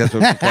dreams. I think that's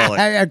what we call it.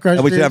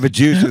 And we should have a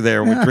juicer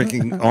there. We're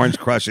drinking orange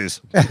crushes.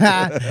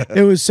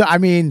 It was so. I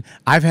mean,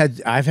 I've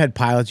had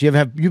pilots. You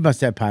must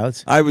have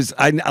pilots.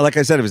 Like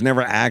I said, I was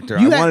never an actor.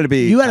 I wanted to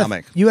be a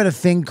comic. You had a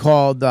thing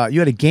called. You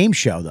had a game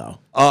show though.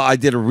 Oh, I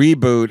did a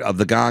reboot of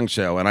the Gong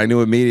Show, and I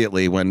knew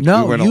immediately when.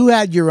 No, you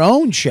had your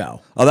own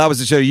show. Oh, that was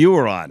the show you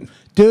were on.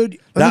 Dude,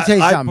 let me tell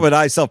you something. But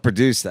I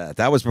self-produced that.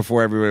 That was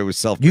before everybody was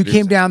self-produced. You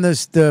came down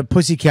the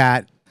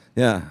Pussycat.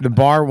 Yeah. The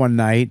bar one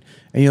night,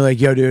 and you're like,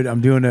 yo, dude,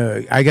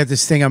 I got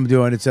this thing I'm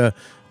doing. It's a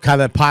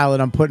kind of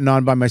pilot I'm putting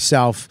on by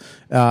myself.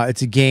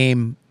 It's a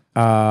game.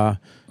 And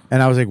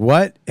I was like,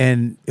 what?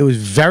 And it was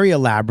very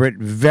elaborate,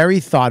 very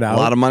thought out.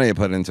 A lot of money I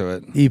put into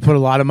it. You put a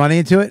lot of money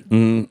into it?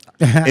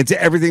 Into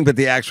everything but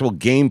the actual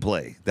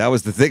gameplay. That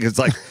was the thing. It's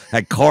like, I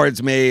had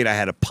cards made. I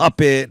had a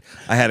puppet.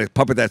 I had a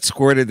puppet that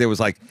squirted. There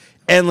was like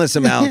endless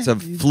amounts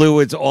of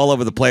fluids all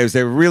over the place.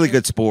 They were really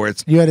good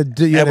sports. You had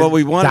a what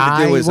we wanted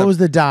die? to do is what was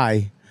the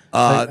die?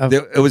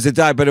 It was a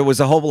die, but it was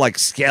a whole like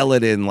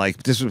skeleton.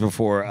 Like this was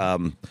before,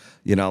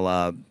 you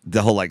know,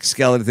 the whole like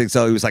skeleton thing.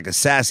 So he was like a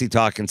sassy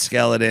talking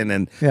skeleton,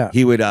 and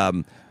he would,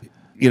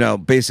 you know,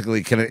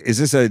 basically, is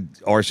this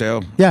our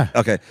show? Yeah.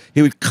 Okay.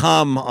 He would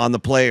come on the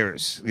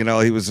players. You know,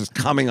 he was just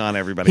coming on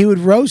everybody. He would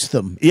roast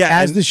them. Yeah,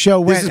 as the show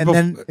went, and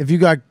then if you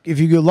got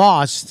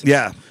lost,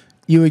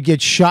 you would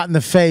get shot in the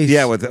face.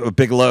 Yeah, with a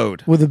big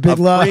load. With a big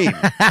load. Cream.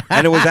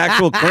 And it was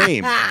actual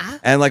cream.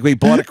 And like we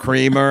bought a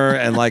creamer,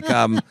 and like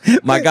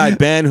my guy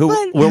Ben,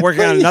 we're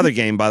working on another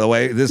game, by the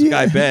way. This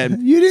guy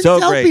Ben. You didn't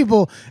tell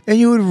people, and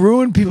you would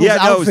ruin people's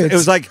outfits. It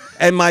was like,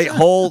 and my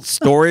whole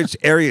storage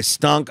area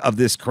stunk of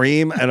this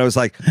cream, and I was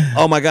like,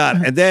 oh my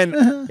God. And then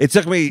it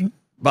took me,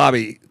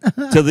 Bobby,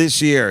 till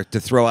this year to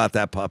throw out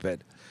that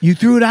puppet. You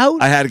threw it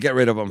out? I had to get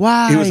rid of him.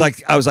 Why? He was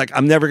like, I was like,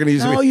 I'm never going to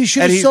use him. No, you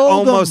should have And he's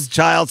sold almost them.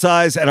 child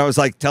size. And I was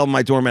like, telling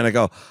my doorman, I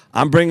go,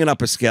 I'm bringing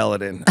up a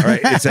skeleton. All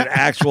right, it's an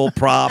actual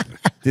prop.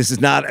 This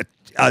is not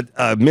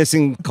a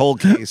missing cold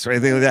case or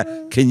anything like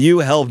that. Can you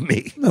help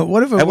me? No,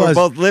 what if it and was? we're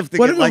both lifting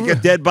What it if like a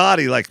dead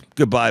body. Like,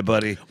 goodbye,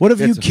 buddy. What if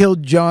you It's-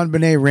 killed John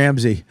Benet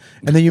Ramsey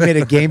and then you made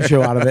a game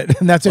show out of it,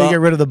 and that's how you get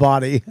rid of the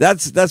body?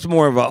 That's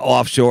more of an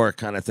offshore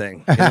kind of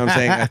thing. You know what I'm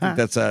saying? I think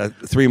that's a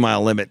 3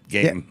 mile limit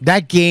game.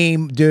 That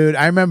game, dude.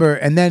 I remember,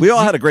 and then We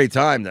all had a great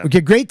time though.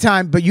 okay, great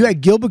time. But you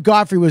had Gilbert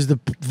Gottfried was the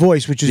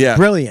voice, which is Yeah.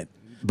 brilliant.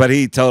 But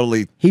he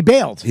totally He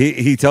bailed.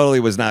 he totally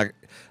was not.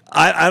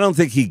 I don't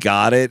think he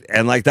got it,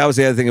 and like that was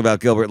the other thing about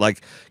Gilbert.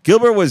 Like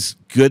Gilbert was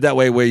good that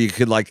way, where you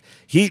could like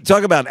he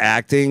talk about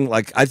acting.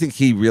 Like I think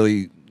he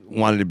really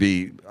wanted to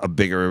be a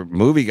bigger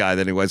movie guy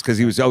than he was because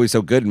he was always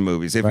so good in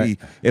movies.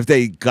 If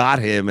they got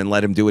him and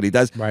let him do what he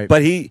does, Right.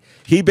 But he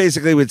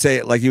basically would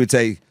say like he would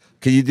say,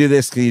 "Can you do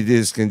this? Can you do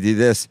this? Can you do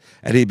this?"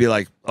 And he'd be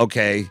like,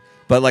 "Okay."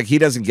 But like he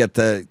doesn't get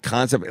the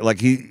concept.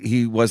 Like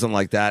he wasn't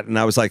like that. And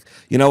I was like,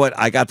 you know what?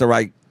 I got the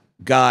right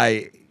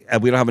guy.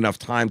 And we don't have enough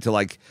time to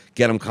like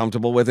get him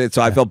comfortable with it.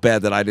 So I felt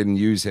bad that I didn't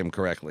use him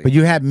correctly. But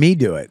you had me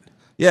do it.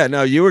 Yeah,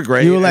 no, you were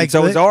great. You were and like-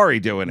 so was Ari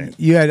doing it.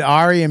 You had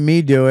Ari and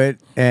me do it,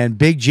 and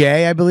Big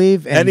J, I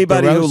believe. And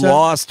Anybody who DeRosa.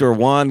 lost or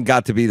won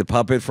got to be the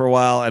puppet for a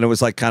while, and it was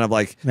like kind of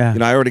like, Yeah. you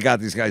know, I already got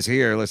these guys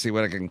here. Let's see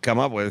what I can come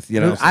up with. You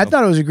know, I so-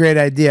 thought it was a great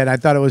idea, and I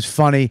thought it was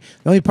funny.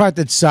 The only part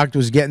that sucked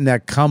was getting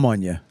that cum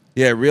on you.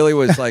 yeah, it really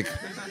was like,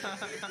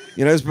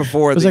 you know, it was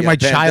before It was the like my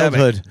pandemic,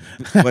 childhood.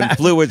 when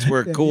fluids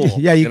were cool.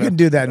 Yeah, you know? can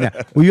do that now.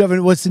 Well, you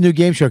haven't. What's the new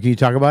game show? Can you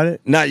talk about it?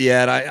 Not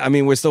yet. I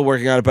mean, we're still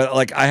working on it, but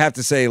like I have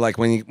to say, like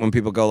when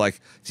people go like,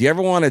 "Do you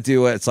ever want to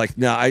do it?" It's like,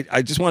 no,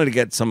 I just wanted to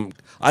get some.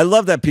 I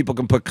love that people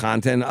can put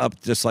content up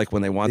just like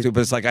when they want to,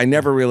 but it's like I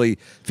never really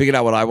figured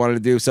out what I wanted to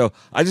do, so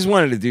I just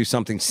wanted to do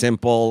something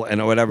simple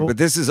and whatever. But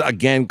this is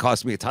again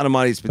cost me a ton of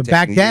money. It's been But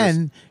back taking years.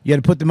 then, you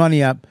had to put the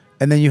money up,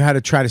 and then you had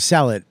to try to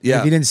sell it. Yeah.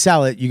 If you didn't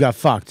sell it, you got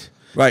fucked.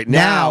 Right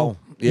now,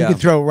 you yeah. can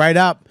throw it right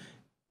up,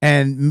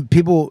 and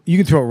people, you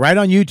can throw it right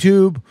on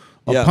YouTube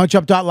or Yeah.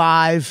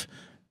 punchup.live,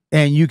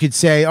 and you could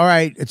say, all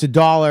right, it's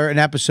 $1 an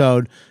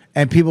episode,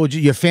 and people,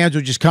 your fans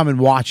will just come and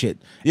watch it.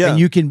 Yeah. And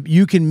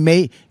you can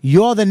make,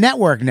 you're the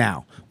network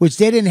now, which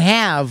they didn't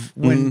have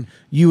when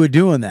you were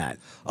doing that.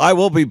 I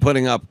will be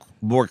putting up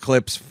more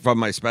clips from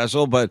my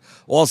special, but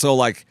also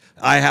like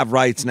I have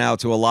rights now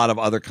to a lot of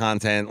other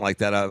content like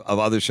that of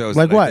other shows.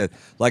 Like that I what? did.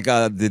 Like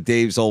the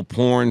Dave's old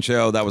porn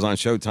show that was on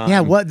Showtime. Yeah,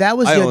 what that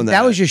was I your, own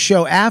that was your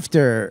show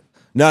after.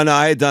 No,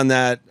 I had done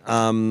that.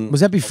 Was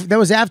that before? That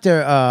was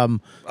after.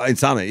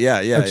 Insomnia,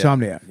 yeah.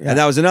 Insomnia, yeah. And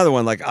that was another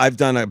one. Like I've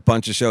done a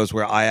bunch of shows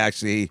where I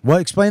actually What?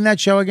 Explain that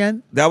show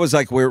again. that was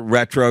like we're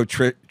retro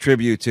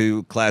tribute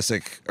to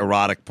classic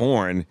erotic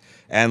porn,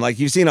 and like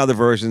you've seen other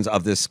versions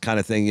of this kind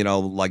of thing. You know,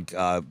 like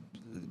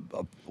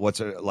what's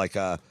it like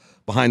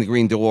Behind the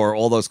Green Door,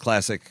 all those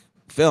classic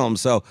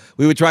films. So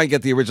we would try and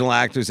get the original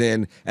actors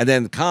in, and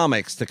then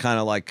comics to kind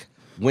of like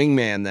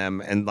wingman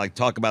them and like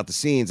talk about the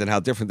scenes and how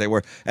different they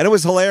were. And it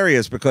was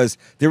hilarious because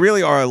there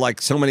really are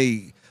like so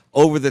many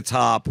over the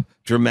top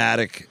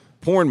dramatic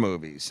porn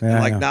movies. Yeah, and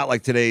like yeah. not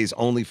like today's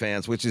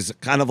OnlyFans, which is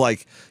kind of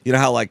like, you know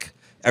how like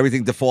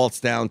everything defaults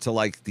down to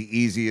like the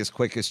easiest,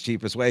 quickest,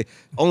 cheapest way.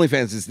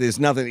 OnlyFans is there's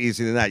nothing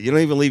easier than that. You don't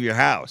even leave your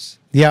house.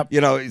 Yep.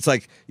 You know, it's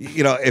like,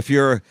 you know, if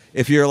you're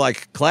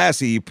like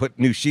classy, you put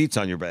new sheets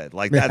on your bed.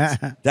 Like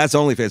that's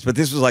OnlyFans. But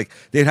this was like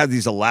they'd have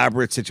these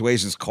elaborate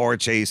situations, car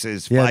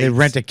chases, Yeah, fights. they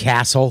rent a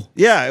castle.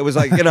 Yeah, it was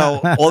like, you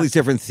know, all these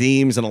different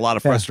themes and a lot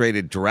of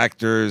frustrated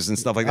directors and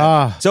stuff like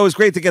that. So it was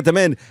great to get them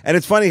in. And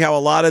it's funny how a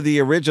lot of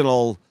the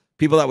original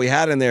people that we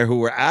had in there who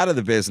were out of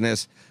the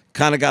business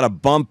kind of got a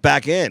bump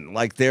back in.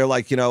 Like they're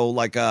like, you know,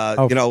 like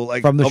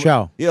from the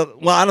show. Yeah,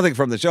 well, I don't think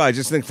from the show. I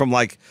just think from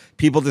like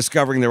people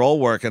discovering their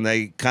old work and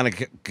they kind of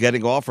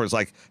getting offers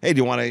like, hey, do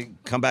you want to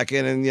come back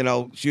in and, you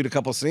know, shoot a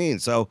couple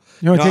scenes? So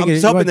You wanna I'm take it-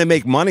 just you hoping wanna- they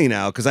make money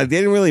now because they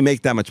didn't really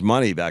make that much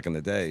money back in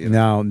the day. You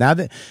know? No, now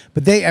that,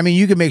 but they, I mean,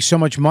 you can make so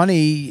much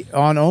money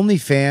on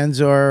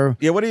OnlyFans, or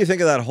Yeah, what do you think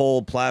of that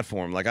whole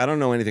platform? Like, I don't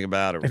know anything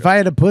about it. if I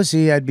had a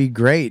pussy, I'd be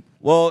great.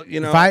 Well, you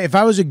know, If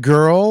I was a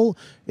girl,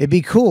 it'd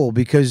be cool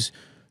because,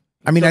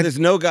 I mean, so there's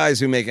no guys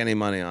who make any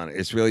money on it.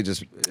 It's really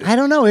just I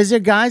don't know. Is there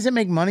guys that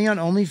make money on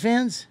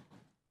OnlyFans?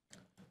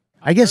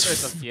 I guess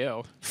There's a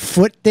few.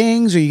 foot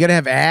things, or you got to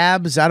have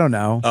abs. I don't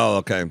know. oh,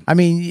 okay. I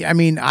mean,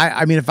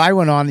 if I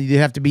went on, you'd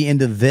have to be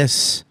into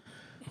this,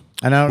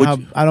 and I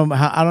don't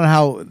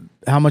know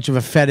how much of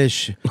a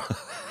fetish,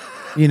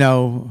 you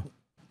know,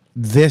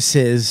 this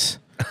is.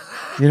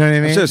 You know what I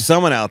mean? There's just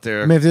someone out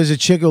there. I mean, if there's a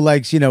chick who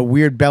likes, you know,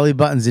 weird belly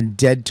buttons and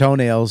dead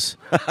toenails,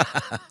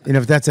 you know,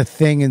 if that's a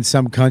thing in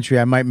some country,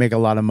 I might make a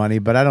lot of money,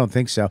 but I don't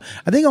think so.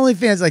 I think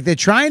OnlyFans, like they're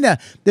trying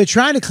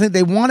to clean.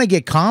 They want to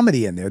get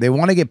comedy in there. They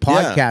want to get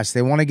podcasts.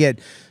 They want to get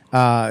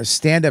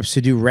stand-ups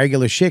to do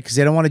regular shit because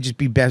they don't want to just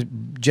be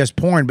just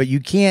porn. But you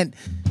can't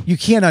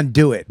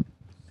undo it.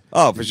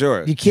 Oh, for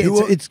sure. You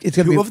can't. It's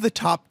gonna Who be. of the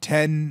top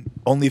 10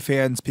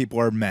 OnlyFans people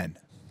are men?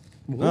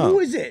 Who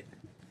is it?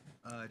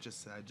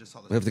 I just saw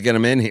We have to get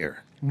him in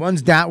here.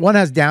 One's down. One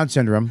has Down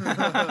syndrome.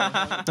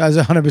 That's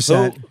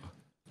 100%.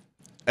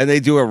 And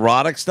they do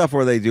erotic stuff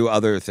or they do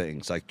other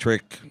things like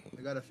trick.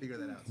 I gotta figure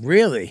that out.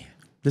 Really?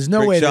 There's no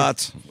Trick way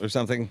shots or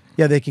something.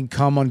 Yeah, they can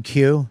come on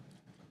cue.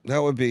 That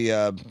would be.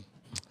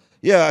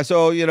 Yeah.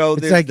 So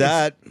there's like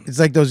that. It's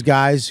like those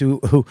guys who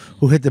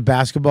hit the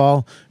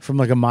basketball from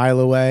like a mile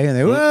away, and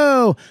they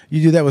whoa.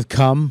 You do that with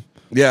cum.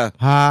 Yeah.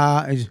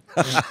 And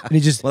he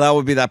just. Well, that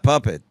would be that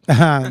puppet. He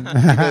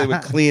really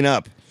would clean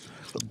up.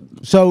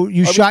 So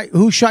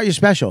who shot your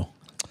special?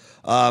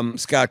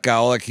 Scott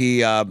Gowlick.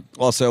 He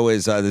also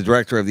is the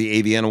director of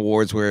the AVN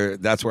Awards,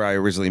 that's where I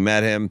originally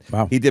met him.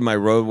 Wow. He did my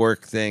road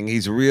work thing.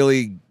 He's a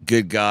really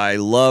good guy,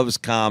 loves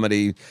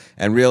comedy,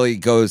 and really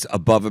goes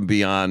above and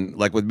beyond.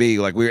 Like with me,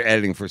 like we were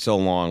editing for so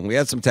long. We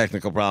had some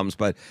technical problems,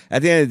 but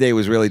at the end of the day, it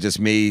was really just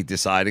me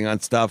deciding on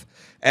stuff.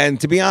 And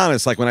to be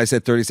honest, like when I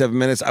said 37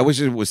 minutes, I wish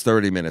it was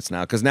 30 minutes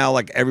now, because now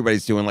like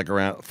everybody's doing like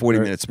around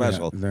 40-minute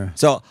special. Yeah.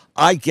 So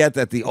I get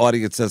that the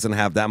audience doesn't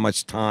have that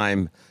much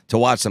time to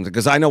watch something,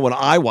 because I know when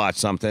I watch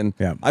something,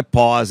 I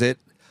pause it,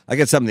 I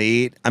get something to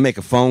eat, I make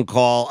a phone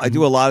call, I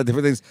do a lot of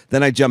different things,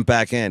 then I jump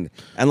back in.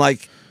 And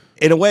like,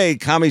 in a way,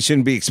 comedy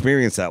shouldn't be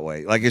experienced that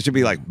way. Like it should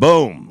be like,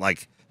 boom,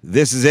 like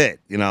this is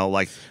it,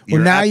 like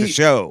you're at the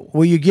show.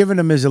 Well, you're giving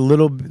them as a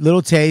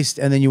little taste,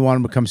 and then you want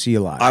them to come see you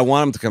live. I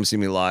want them to come see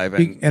me live,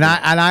 and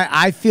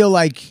I feel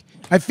like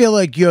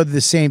you're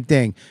the same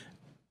thing.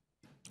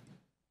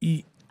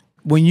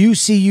 When you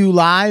see you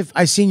live,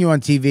 I seen you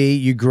on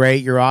TV. You're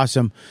great. You're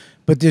awesome.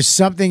 But there's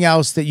something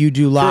else that you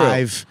do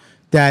live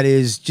that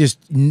is just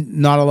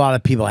not a lot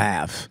of people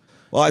have.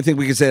 Well, I think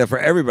we can say that for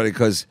everybody,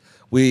 because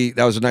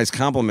that was a nice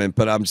compliment,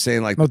 but I'm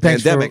saying like the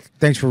pandemic.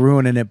 Thanks for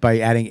ruining it by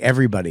adding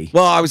everybody.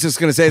 Well, I was just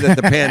going to say that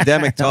the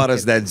pandemic taught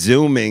us that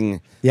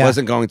Zooming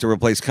wasn't going to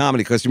replace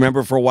comedy, because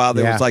remember for a while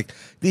there was like,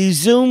 these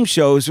Zoom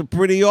shows are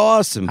pretty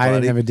awesome, buddy. I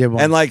never did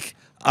one. And like,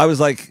 I was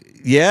like,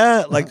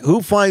 yeah, like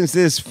who finds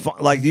this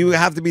like you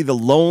have to be the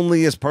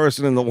loneliest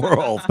person in the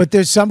world. But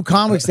there's some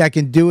comics that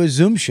can do a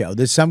Zoom show.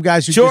 There's some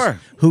guys who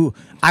who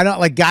I don't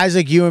like, guys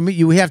like you and me.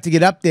 You have to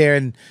get up there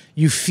and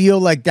you feel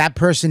like that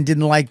person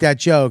didn't like that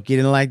joke. You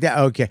didn't like that.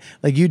 Okay,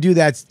 like you do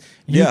that.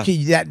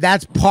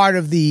 That's part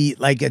of the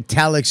like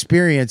Attell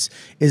experience,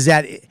 is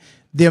that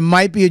there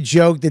might be a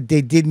joke that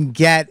they didn't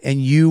get,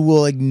 and you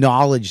will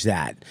acknowledge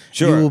that.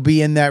 Sure. You will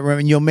be in that room,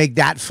 and you'll make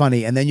that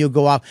funny, and then you'll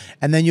go off,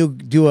 and then you'll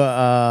do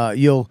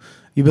you'll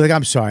be like,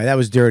 I'm sorry, that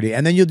was dirty,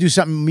 and then you'll do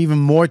something even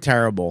more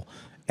terrible,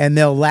 and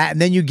they'll laugh,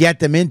 and then you get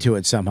them into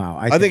it somehow.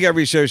 I think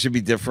every show should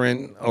be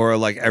different, or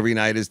like every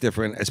night is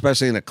different,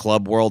 especially in the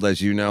club world,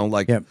 as you know.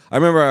 Like I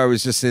remember I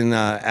was just in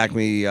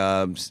Acme,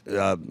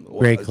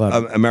 great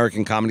club,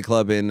 American Comedy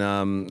Club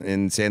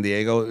in San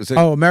Diego.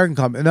 American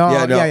Club.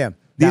 Yeah.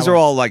 These are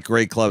all like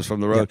great clubs from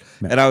the road.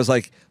 And I was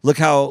like, look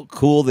how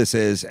cool this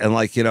is. And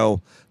like,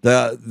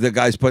 the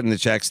guy's putting the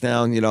checks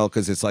down,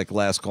 because it's like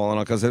last call,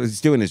 and because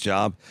he's doing his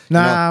job.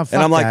 Fuck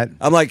and I'm like, that.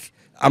 I'm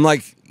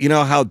like,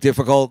 how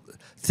difficult.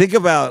 Think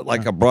about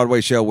like a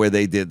Broadway show where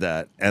they did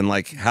that, and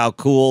like how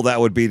cool that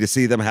would be to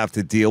see them have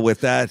to deal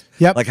with that.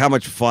 Yep. Like how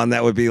much fun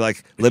that would be,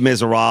 like Les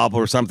Miserables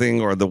or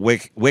something, or the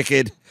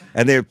Wicked.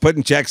 And they're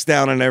putting checks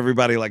down on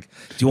everybody. Like,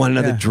 do you want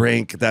another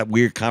drink? That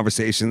weird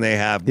conversation they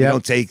have. We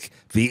don't take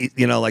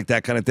like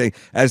that kind of thing.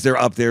 As they're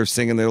up there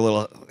singing their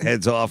little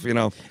heads off.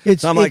 So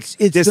I'm like,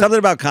 there's something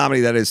about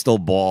comedy that is still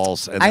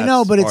balls. And I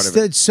know, but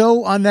it's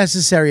so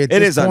unnecessary at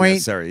this point.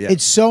 Unnecessary. Yeah.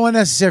 It's so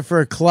unnecessary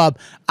for a club.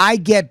 I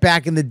get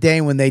back in the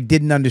day when they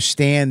didn't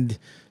understand.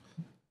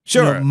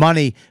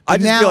 Money. I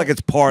just feel like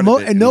it's part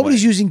of it. And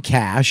nobody's using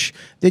cash.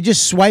 They're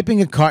just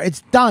swiping a card.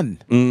 It's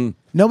done.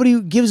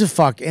 Nobody gives a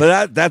fuck.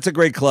 But that's a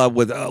great club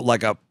with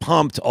like a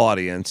pumped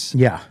audience.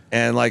 Yeah.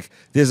 And like,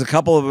 there's a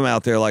couple of them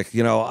out there. Like,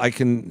 we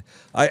wouldn't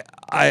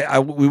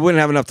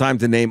have enough time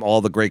to name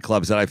all the great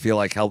clubs that I feel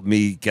like helped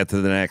me get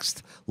to the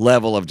next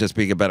level of just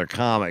being a better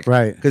comic.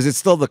 Right. Because it's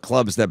still the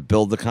clubs that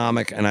build the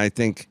comic. And I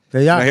think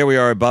here we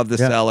are above the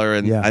cellar.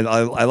 And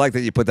I like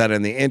that you put that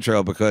in the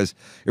intro, because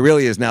it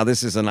really is now.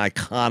 This is an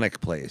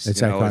iconic place.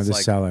 It's iconic, the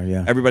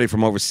cellar, Everybody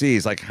from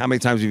overseas. Like, how many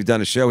times have you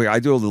done a show here?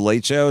 I do all the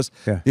late shows.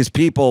 Yeah. There's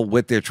people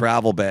with their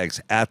travel bags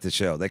at the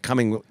show. They're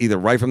coming either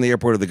right from the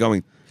airport, or they're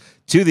going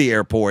to the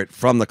airport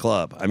from the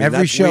club. I mean,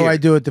 every show weird. I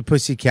do at the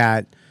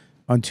Pussycat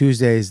on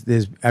Tuesdays,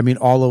 there's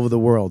all over the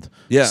world.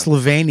 Yeah.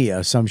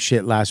 Slovenia, some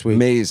shit last week.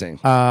 Amazing.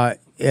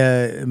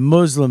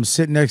 Muslims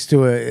sitting next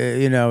to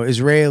a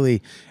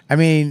Israeli.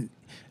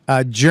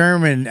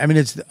 German.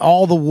 It's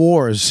all the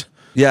wars.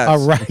 Are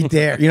right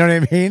there. You know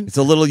what I mean? It's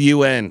a little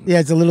UN. Yeah,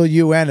 it's a little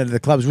UN at the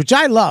clubs, which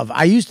I love.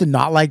 I used to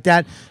not like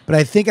that, but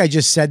I think I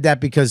just said that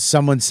because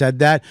someone said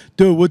that.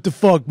 Dude, what the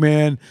fuck,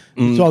 man?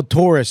 It's all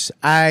tourists.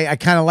 I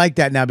kind of like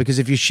that now, because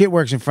if your shit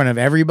works in front of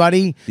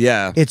everybody,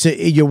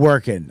 you're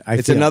working.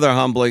 It's another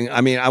humbling.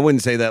 I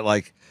wouldn't say that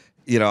like,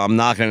 I'm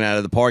knocking it out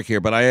of the park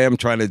here, but I am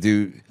trying to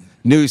do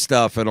new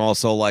stuff, and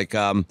also like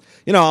I'm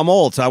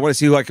old, so I want to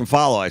see who I can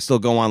follow. I still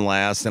go on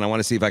last, and I want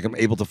to see if I can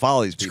able to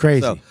follow these people.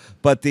 It's crazy.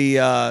 But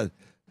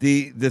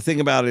the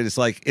thing about it is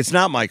like, it's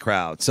not my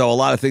crowd. So a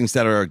lot of things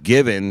that are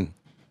given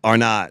are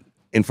not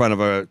in front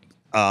of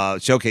a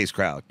showcase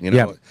crowd.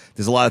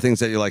 There's a lot of things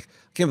that you're like,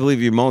 I can't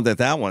believe you moaned at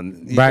that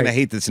one. You're gonna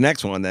hate this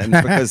next one then,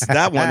 because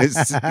that one is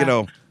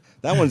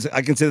That one's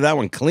I consider that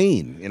one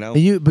clean. You know.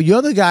 But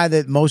you're the guy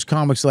that most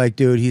comics like,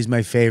 dude. He's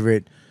my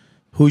favorite.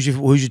 Who's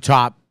your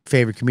top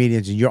favorite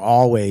comedians? And you're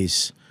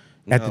always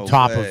at the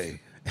top way.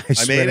 of. I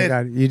swear made to it.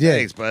 God, you did.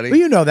 Thanks, buddy. But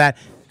you know that.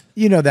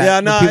 You know that. Yeah,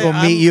 no, when people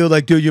meet you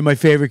like, dude, you're my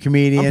favorite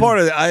comedian. I'm part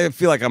of it. I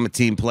feel like I'm a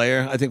team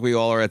player. I think we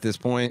all are at this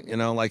point. You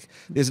know, like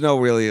there's no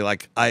really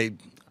like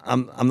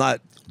I'm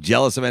not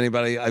jealous of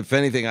anybody. If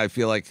anything, I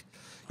feel like,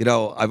 you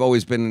know, I've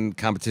always been in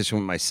competition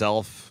with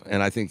myself,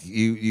 and I think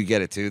you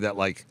get it too. That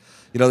like,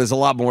 you know, there's a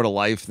lot more to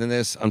life than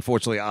this.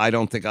 Unfortunately, I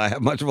don't think I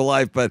have much of a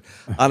life, but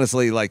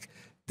honestly, like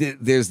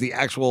there's the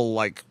actual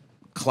like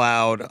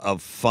cloud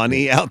of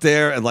funny out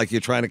there, and like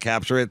you're trying to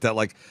capture it. That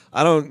like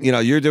I don't, you know,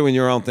 you're doing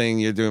your own thing,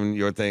 you're doing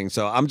your thing.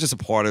 So I'm just a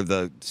part of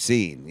the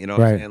scene. You know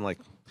what I'm saying? Like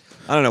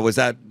I don't know, was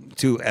that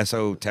too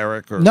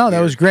esoteric or no? weird?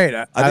 That was great.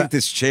 I think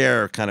this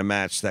chair kind of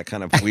matched that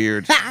kind of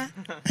weird.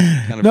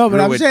 No, but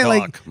I'm saying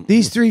like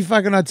these three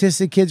fucking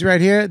autistic kids right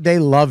here, they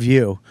love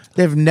you.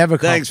 They've never.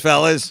 Thanks,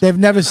 fellas. They've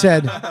never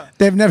said.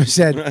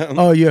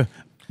 Oh, you're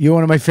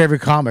one of my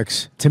favorite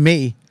comics to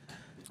me.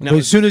 No,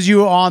 as soon as you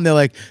were on, they're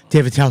like,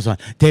 Dave Attell's on.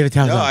 Dave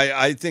Attell's No, on.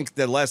 I think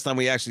the last time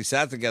we actually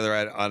sat together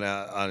on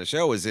a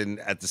show was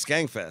at the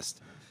Skankfest,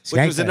 which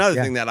was Skankfest, another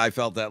yeah. thing that I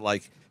felt that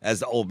like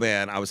as the old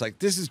man, I was like,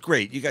 this is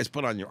great. You guys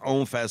put on your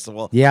own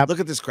festival. Yep. Look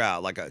at this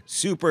crowd, like a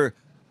super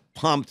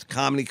pumped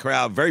comedy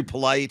crowd, very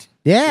polite.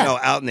 Yeah. You know,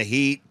 out in the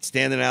heat,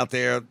 standing out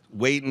there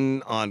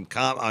waiting on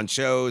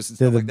shows and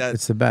stuff like that.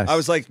 It's the best. I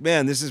was like,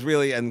 man, this is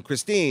really. And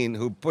Christine,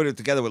 who put it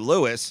together with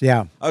Lewis.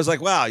 Yeah. I was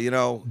like, wow, you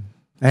know.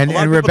 And a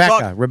lot of people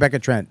talk- Rebecca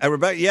Trent. And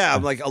Rebecca, yeah,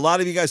 I'm like, a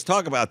lot of you guys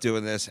talk about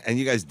doing this, and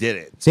you guys did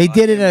it. They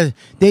did it.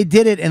 They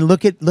did it, and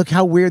look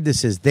how weird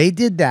this is. They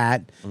did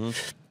that,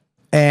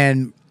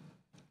 and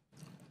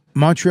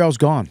Montreal's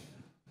gone.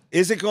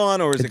 Is it gone,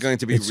 or is it going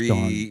to be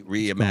gone.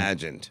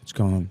 reimagined? It's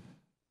gone.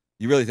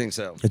 You really think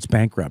so? It's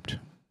bankrupt.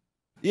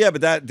 Yeah,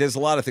 but there's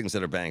a lot of things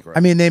that are bankrupt. I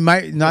mean, they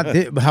might not.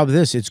 How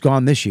this? It's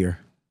gone this year.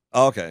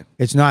 Oh, okay.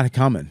 It's not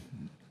coming.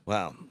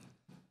 Wow.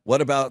 What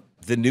about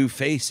the new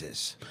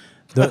faces?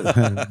 So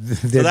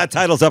that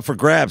title's up for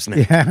grabs now.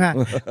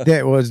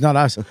 Yeah, well, it's not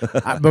us.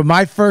 But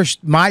my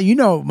first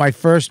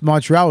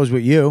Montreal was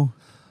with you.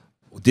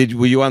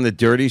 Were you on the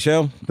Dirty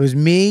Show? It was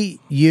me,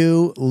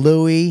 you,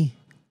 Louie,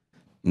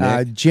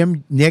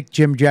 Jim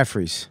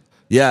Jeffries.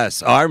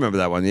 Yes. Oh, I remember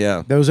that one.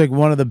 Yeah. That was like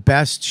one of the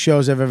best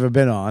shows I've ever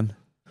been on.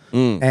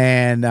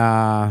 And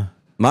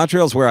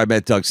Montreal's where I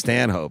met Doug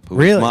Stanhope, who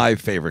was my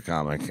favorite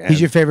comic. And, he's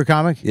your favorite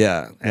comic?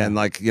 Yeah. And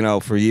like, you know,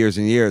 for years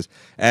and years.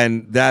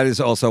 And that is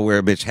also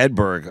where Mitch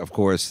Hedberg, of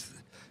course,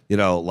 you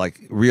know,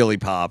 like really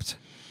popped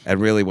and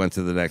really went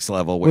to the next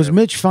level. Was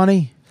Mitch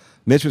funny?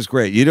 Mitch was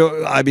great. You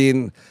know, I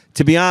mean,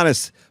 to be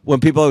honest, when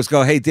people always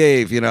go, hey,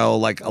 Dave, you know,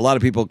 like a lot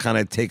of people kind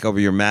of take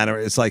over your manner.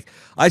 It's like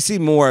I see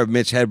more of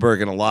Mitch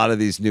Hedberg in a lot of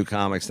these new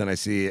comics than I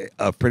see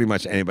of pretty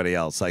much anybody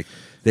else. Like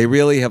they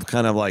really have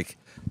kind of like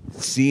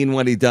seen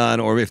what he done,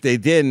 or if they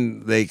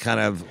didn't, they kind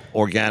of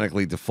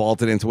organically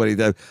defaulted into what he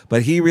did.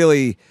 But he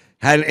really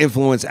had an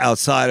influence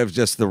outside of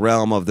just the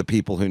realm of the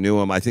people who knew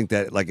him. I think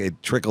that like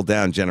it trickled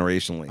down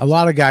generationally. A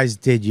lot of guys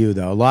did you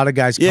though. A lot of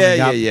guys coming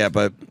up. Yeah.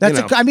 But that's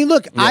you know, I mean,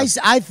 look, yeah.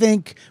 I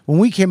think when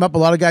we came up, a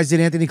lot of guys did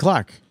Anthony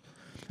Clark.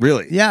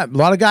 Really? Yeah, a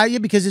lot of guys. Yeah,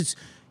 because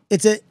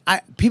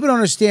people don't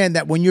understand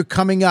that when you're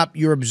coming up,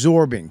 you're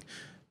absorbing,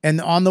 and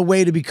on the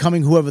way to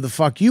becoming whoever the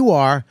fuck you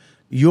are,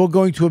 you're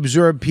going to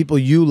absorb people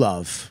you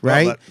love,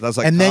 right? Well, that's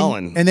like and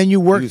Colin. And then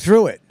you work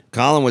through it.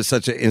 Colin was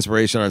such an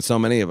inspiration on so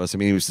many of us. I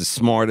mean, he was the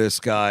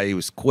smartest guy. He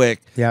was quick.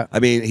 Yeah. I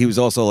mean, he was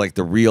also like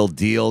the real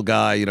deal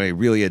guy. You know, he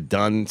really had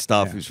done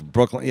stuff. Yeah. He was from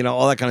Brooklyn, you know,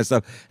 all that kind of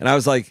stuff. And I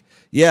was like,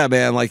 yeah,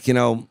 man, like, you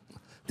know,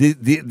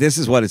 this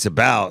is what it's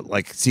about.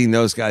 Like seeing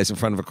those guys in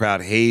front of a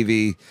crowd.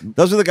 Havey,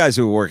 those are the guys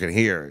who were working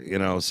here, you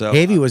know. So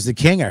Havey was the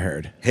king, I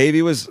heard.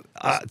 Havey was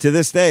to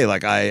this day,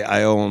 like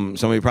I owe him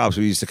so many props.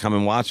 We used to come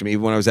and watch him.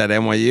 Even when I was at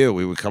NYU,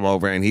 we would come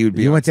over and he would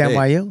be. You on went to stage.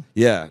 NYU?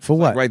 Yeah. For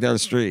what? Like right down the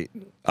street.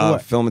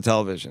 What? Film and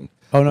television.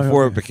 Oh no!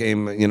 Before it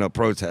became, you know,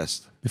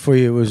 protest. Before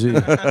you was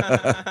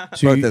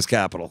Protest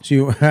capital.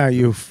 So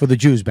you for the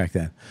Jews back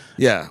then.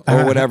 Yeah,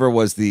 or whatever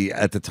was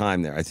at the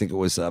time there. I think it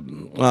was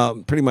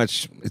pretty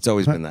much. It's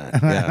always been that.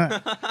 Yeah.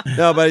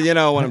 No, but you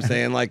know what I'm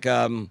saying. Like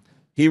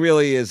he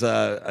really is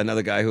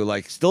another guy who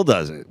like still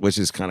does it, which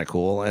is kind of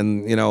cool.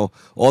 And you know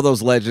all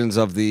those legends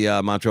of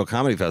the Montreal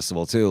Comedy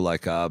Festival too,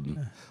 like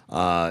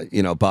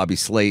you know Bobby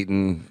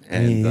Slayton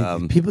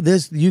and people.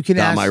 You can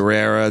Dom ask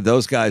Irera.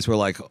 Those guys were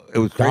like it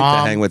was great to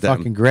hang with them.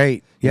 Fucking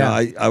great. Yeah,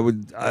 You know,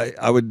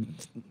 I would.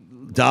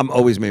 Dom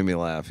always made me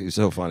laugh. He was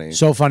so funny.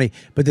 So funny.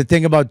 But the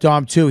thing about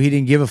Dom too, he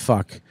didn't give a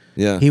fuck.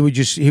 Yeah. He would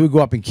go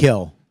up and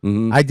kill.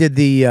 I did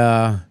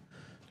the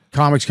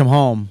Comics Come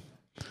Home.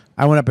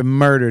 I went up and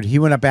murdered. He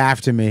went up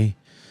after me.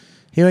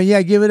 He went,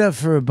 yeah, give it up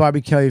for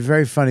Bobby Kelly.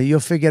 Very funny. You'll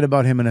forget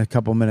about him in a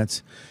couple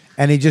minutes.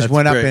 And he just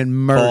went up and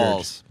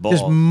murdered. Balls.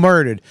 Just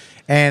murdered.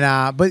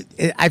 And but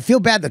I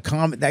feel bad.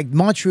 Like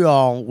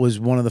Montreal was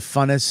one of the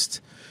funnest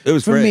It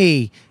was for great.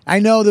 me. I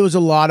know there was a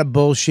lot of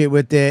bullshit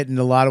with it and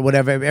a lot of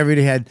whatever.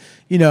 Everybody had,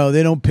 you know,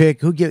 they don't pick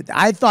who get.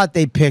 I thought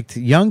they picked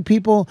young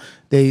people.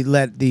 They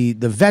let the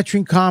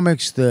veteran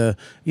comics,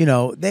 you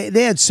know,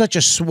 they had such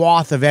a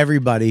swath of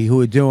everybody who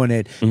were doing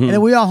it, and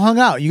then we all hung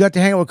out. You got to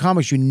hang out with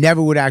comics you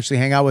never would actually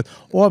hang out with,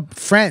 or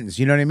friends.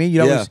 You know what I mean? You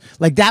know, Yeah.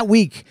 like that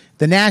week,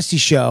 the Nasty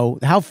Show.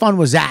 How fun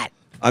was that?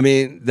 I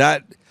mean,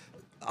 that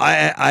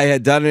I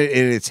had done it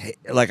in its,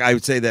 like, I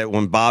would say that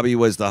when Bobby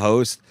was the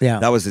host, Yeah.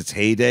 that was its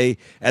heyday,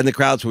 and the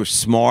crowds were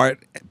smart,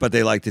 but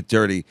they liked it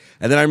dirty.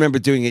 And then I remember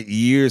doing it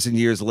years and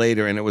years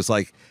later, and it was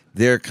like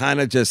they're kind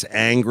of just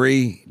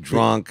angry,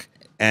 drunk,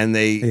 and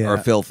they Yeah. are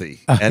filthy.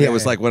 And yeah, it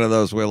was yeah. like one of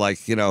those where,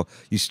 like, you know,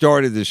 you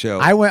started the show.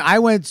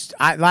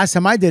 Last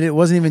time I did it, it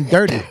wasn't even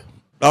dirty.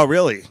 Oh,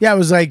 really? Yeah, it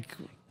was like,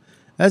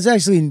 that's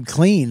actually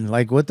clean.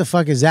 Like, what the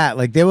fuck is that?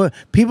 Like, there were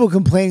people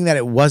complaining that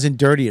it wasn't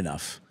dirty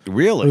enough.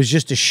 Really? It was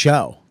just a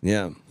show.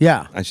 Yeah.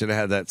 Yeah. I should have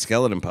had that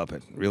skeleton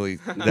puppet. Really,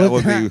 that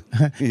would be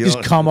you Just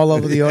know. come all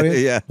over the audience.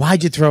 Yeah.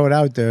 Why'd you throw it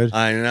out, dude?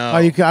 I know.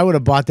 Oh, I would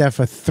have bought that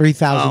for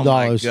 $3,000.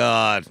 Oh my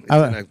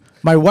God!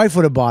 My wife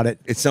would have bought it.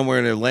 It's somewhere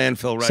in a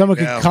landfill right Someone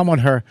now. could come on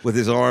her. with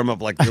his arm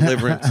up like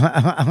Deliverance.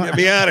 Get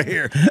me out of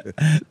here.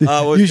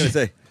 What was I gonna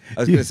say? I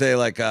was gonna say,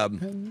 like,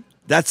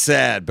 that's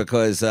sad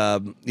because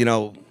you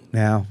know.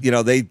 Yeah. You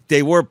know,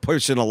 they were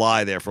pushing a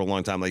lie there for a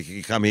long time. Like,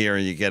 you come here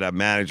and you get a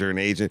manager and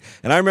agent.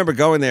 And I remember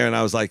going there and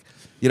I was like,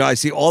 you know, I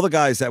see all the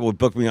guys that would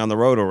book me on the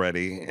road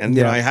already. And,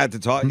 you know, Yeah. I had to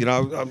talk, you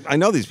know, I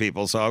know these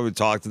people. So I would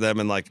talk to them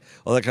and, like,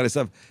 all that kind of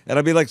stuff. And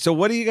I'd be like, so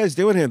what are you guys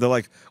doing here? They're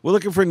like, we're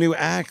looking for new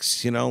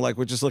acts, you know, like,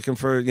 we're just looking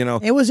for, you know.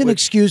 It was an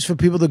excuse for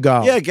people to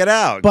go. Yeah, get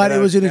out. But Get it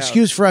out, was an get out.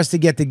 excuse for us to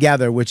get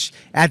together, which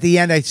at the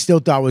end I still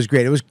thought was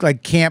great. It was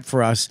like camp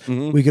for us.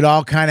 Mm-hmm. We could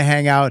all kind of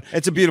hang out.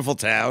 It's a beautiful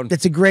town.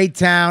 It's a great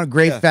town,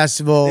 great Yeah.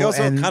 festival. They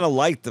also and kind of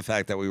liked the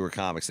fact that we were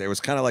comics. They was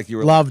kind of like you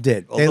were loved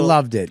it. a They little-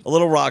 loved it. A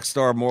little rock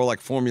star, more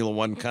like Formula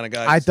One kind of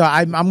guy. I thought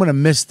I'm going to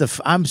miss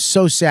I'm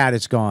so sad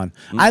it's gone.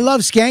 I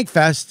love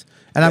Skankfest,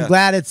 and Mm.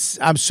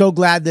 Yeah. I'm so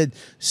glad that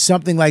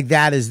something like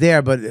that is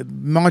there. But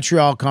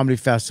Montreal Comedy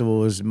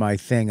Festival is my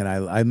thing, and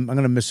I'm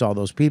going to miss all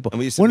those people. And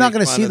we used to We're not make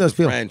going to fun see of those the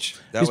people. French.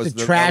 That Used was to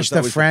the- trash that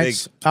the was the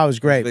French. big- That was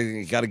great.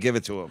 You got to give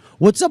it to them.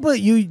 What's up with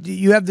you?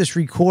 You have this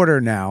recorder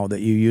now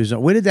that you use.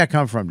 Where did that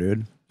come from,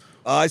 dude?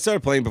 I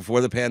started playing before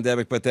the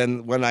pandemic, but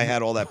then when I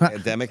had all that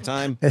pandemic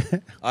time,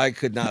 I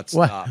could not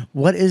stop.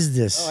 What is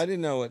this? Oh, I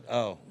didn't know it.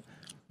 Oh,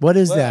 What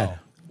is well, that?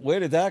 where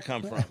did that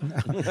come from?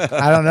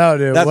 I don't know,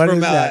 dude. That's What from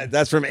is that?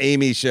 that's from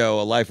Amy's show,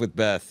 A Life with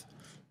Beth.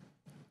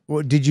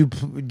 What, did you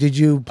play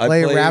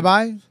a played-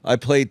 rabbi? I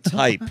played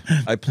type.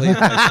 I played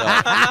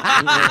myself.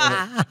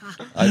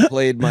 I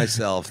played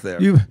myself there.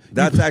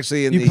 That's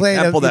actually in you the played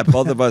a- temple you that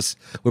both of us,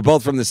 we're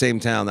both from the same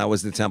town. That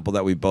was the temple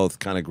that we both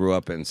kind of grew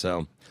up in.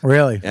 So,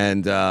 Really?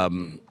 and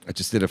I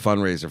just did a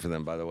fundraiser for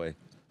them, by the way.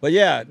 But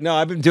yeah, no,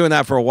 I've been doing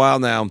that for a while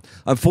now.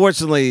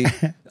 Unfortunately,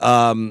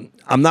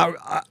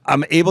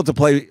 I'm able to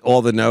play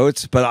all the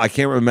notes, but I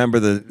can't remember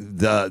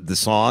the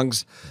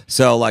songs.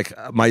 So like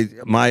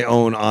my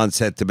own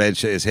onset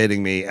dementia is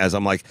hitting me as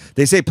I'm like,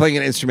 they say playing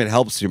an instrument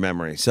helps your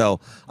memory. So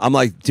I'm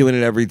like doing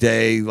it every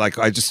day. Like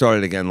I just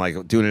started again,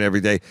 like doing it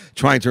every day,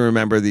 trying to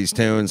remember these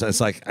tunes.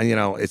 It's like, you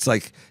know, it's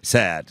like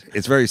sad.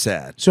 It's very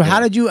sad. So how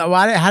did you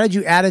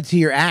add it to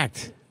your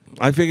act?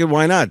 I figured,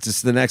 why not?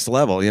 Just the next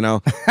level, you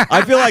know?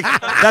 I feel like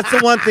that's the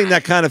one thing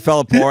that kind of fell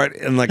apart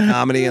in like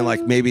comedy and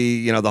like maybe,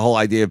 you know, the whole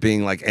idea of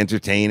being like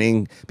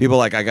entertaining. People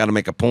like, I got to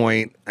make a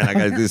point and I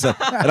got to do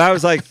something. And I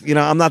was like, you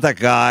know, I'm not that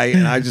guy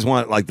and I just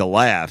want like the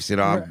laughs, you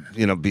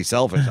know, be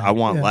selfish. I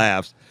want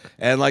laughs.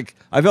 And like,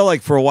 I felt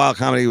like for a while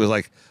comedy was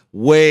like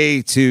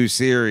way too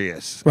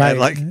serious. Right. And,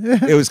 like,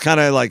 it was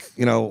kind of like,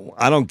 you know,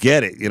 I don't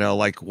get it. You know,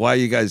 like, why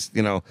you guys,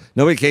 you know,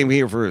 nobody came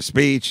here for a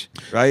speech,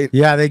 right?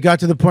 Yeah, they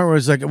got to the point where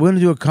it's like, we're going to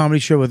do a comedy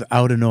show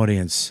without an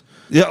audience.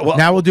 Yeah, well,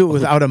 Now we'll do it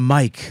without a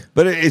mic.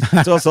 but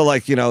it's also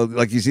like, you know,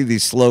 like you see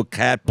these slow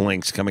cat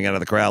blinks coming out of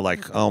the crowd,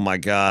 like, oh my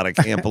God, I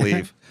can't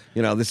believe,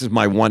 you know, this is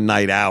my one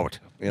night out.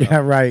 You know? Yeah,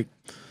 right.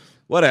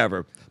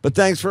 Whatever. But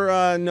thanks for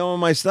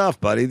knowing my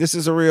stuff, buddy. This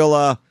is a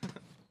real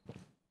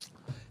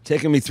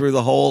taking me through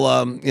the whole,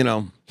 you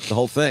know, the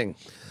whole thing.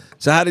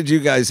 So how did you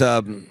guys,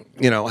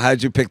 you know, how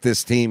did you pick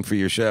this team for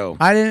your show?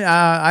 I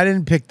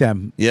didn't pick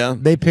them. Yeah?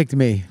 They picked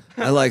me.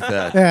 I like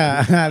that.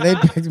 Yeah, they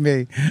picked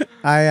me.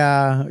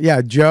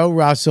 Joe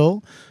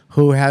Russell,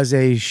 who has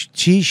a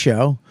cheese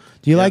show.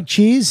 Do you like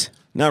cheese?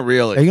 Not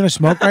really. Are you going to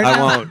smoke right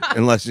now? I won't,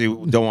 unless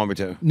you don't want me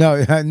to.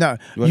 No, no.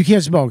 You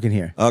can't smoke in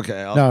here.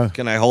 Okay. No.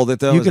 Can I hold it,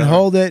 though? You Is can that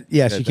hold it.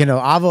 Yes, you can.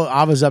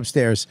 Ava's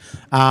upstairs.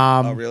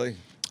 Oh, really? Is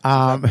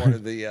that part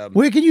of the,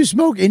 Where can you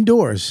smoke?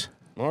 Indoors.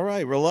 all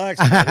right, relax.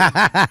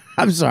 buddy.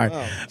 I'm sorry. Oh,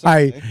 All it's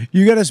right, okay.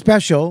 you got a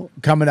special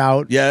coming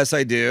out, Yes,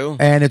 I do.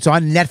 and it's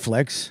on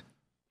Netflix.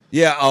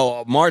 Yeah.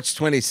 Oh, March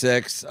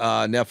 26th,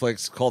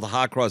 Netflix, called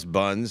Hot Cross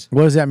Buns.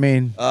 What does that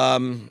mean?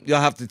 You'll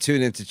have to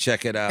tune in to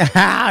check it out.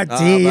 Ah, How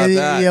gee, about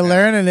that? you're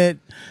learning it.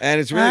 And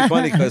it's really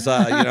funny because,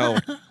 you know,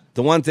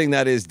 The one thing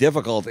that is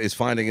difficult is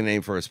finding a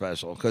name for a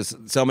special because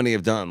so many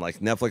have done. Like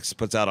Netflix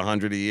puts out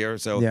 100 a year,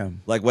 so Yeah.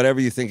 like whatever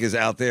you think is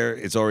out there,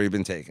 it's already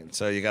been taken.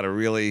 So you got to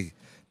really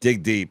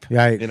dig deep.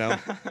 Right. You know.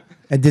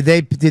 And did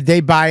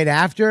they buy it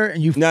after?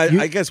 And you? No, you-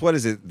 I guess what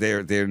is it?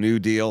 Their new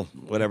deal,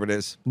 whatever it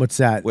is, What's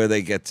that? where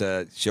they get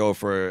to show it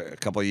for a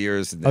couple of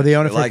years. And Oh, they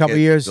own it for a couple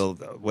of years?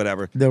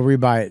 Whatever. They'll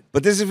rebuy it.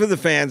 But this is for the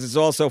fans. It's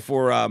also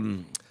for,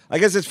 I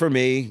guess it's for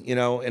me, you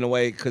know, in a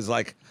way, because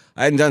like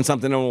I hadn't done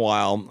something in a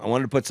while. I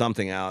wanted to put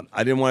something out.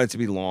 I didn't want it to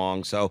be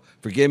long, so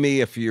forgive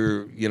me if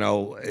you're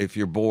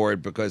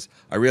bored, because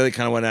I really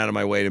kind of went out of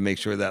my way to make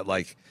sure that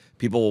like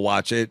people will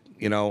watch it,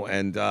 you know,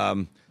 and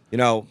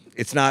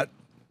it's not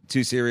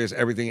too serious.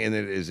 Everything in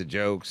it is a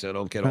joke, so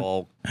don't get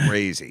all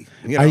crazy.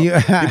 You know,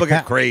 people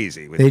get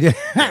crazy with They do.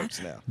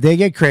 jokes now. They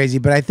get crazy,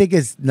 but I think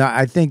it's not.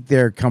 I think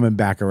they're coming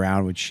back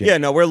around with shit. Yeah,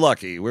 no, we're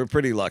lucky. We're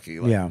pretty lucky.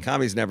 Like, Yeah.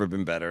 comedy's never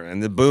been better,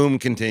 and the boom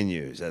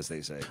continues, as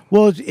they say.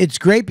 Well, it's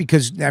great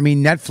because I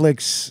mean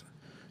Netflix.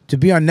 To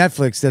be on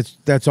Netflix,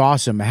 that's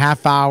awesome. A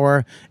half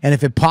hour, and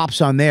if it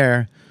pops on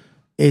there,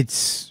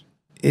 it's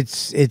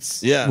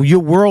Yeah. you're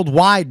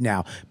worldwide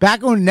now.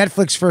 Back when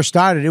Netflix first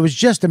started, it was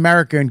just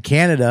America and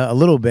Canada a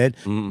little bit.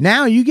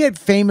 Now you get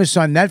famous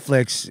on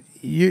Netflix,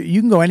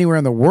 you can go anywhere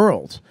in the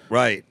world,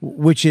 Right.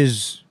 which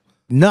is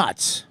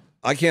nuts.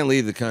 I can't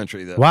leave the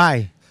country, though.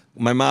 Why?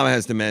 My mom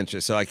has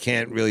dementia, so I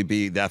can't really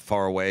be that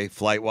far away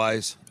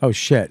flight-wise. Oh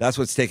shit! That's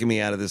what's taking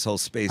me out of this whole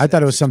space. I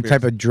thought it was some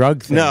type of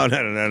drug thing. No. I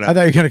thought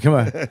you were gonna come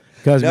up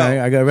because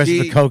No, I got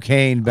arrested for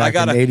cocaine back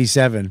in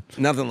 '87.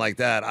 Nothing like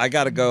that. I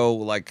got to go,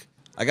 like,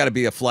 I got to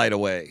be a flight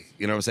away.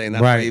 You know what I'm saying?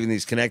 That's Right. why even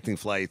these connecting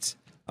flights,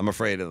 I'm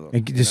afraid of them.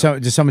 And you does, know?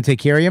 does someone take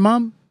care of your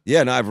mom?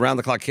 Yeah, no, I have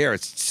round-the-clock care.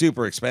 It's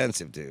super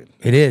expensive, dude.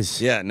 It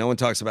is. Yeah, no one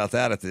talks about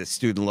that at the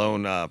student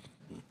loan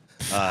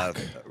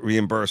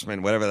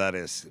reimbursement, whatever that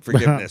is,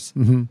 forgiveness.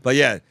 But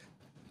yeah,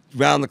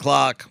 round the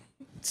clock,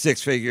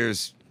 6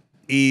 figures,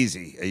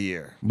 easy a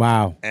year,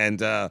 Wow.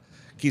 and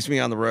keeps me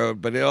on the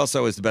road. But it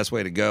also is the best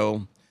way to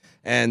go.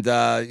 And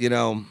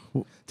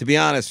to be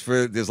honest,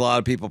 there's a lot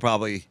of people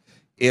probably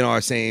in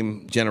our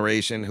same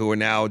generation who are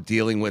now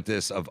dealing with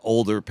this of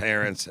older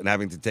parents and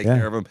having to take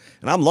care of them.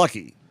 And I'm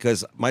lucky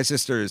because my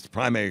sister is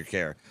primary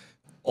care,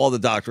 all the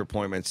doctor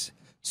appointments,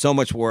 so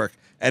much work.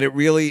 And it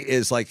really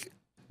is like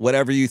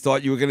whatever you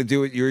thought you were going to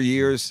do at your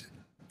years,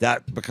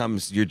 that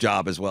becomes your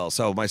job as well.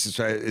 So my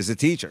sister is a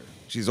teacher.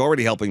 She's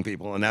already helping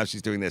people, and now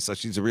she's doing this. So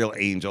she's a real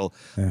angel.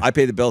 Yeah. I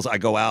pay the bills. I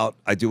go out.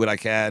 I do what I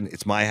can.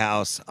 It's my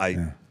house.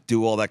 I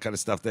do all that kind of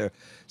stuff there.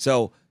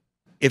 So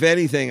if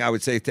anything, I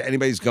would say to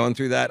anybody who's going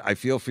through that, I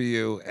feel for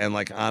you. And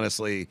like,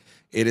 honestly,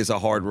 it is a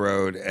hard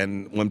road.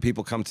 And when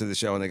people come to the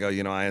show and they go,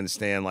 you know, I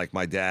understand, like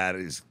my dad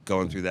is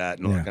going through that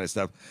and all that kind of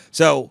stuff.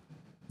 So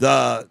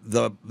the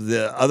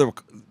other,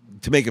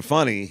 to make it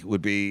funny,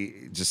 would be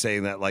just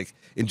saying that, like,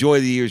 enjoy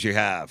the years you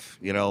have,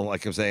 you know,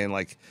 like I'm saying,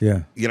 like,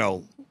 you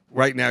know,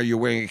 right now you're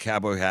wearing a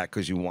cowboy hat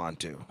because you want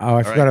to. Oh,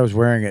 I forgot I was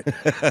wearing it.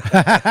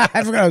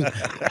 I forgot.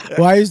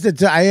 Well, I used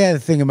to. I had a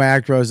thing in my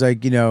actor. I was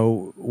like, you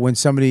know, when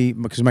somebody,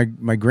 because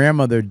my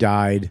grandmother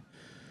died,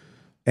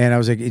 and I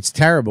was like, it's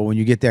terrible when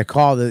you get that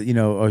call that, you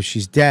know, oh,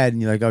 she's dead,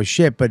 and you're like, oh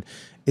shit. But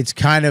it's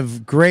kind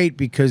of great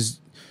because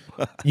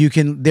you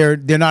can. They're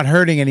not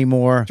hurting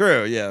anymore.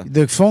 True. Yeah.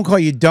 The phone call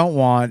you don't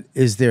want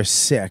is they're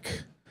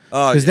sick.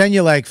 Oh, Because then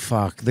you're like,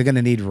 fuck, they're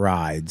gonna need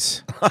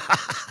rides.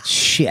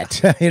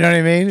 Shit, you know what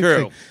I mean?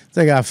 True. It's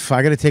like, oh,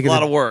 I gotta take a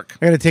lot of work.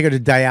 I gotta take her to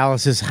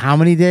dialysis. How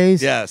many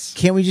days? Yes.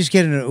 Can't we just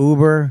get in an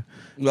Uber?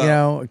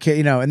 Well-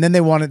 You know, and then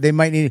they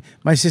might need.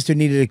 My sister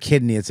needed a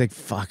kidney. It's like,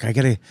 fuck,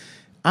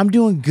 I'm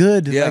doing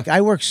good. Yeah. Like,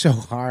 I work so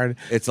hard.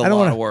 It's a I don't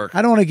lot wanna- of work.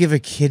 I don't want to give a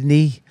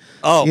kidney.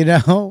 Oh, you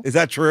know? Is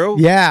that true?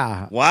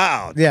 Yeah.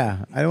 Wow.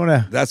 Yeah. I don't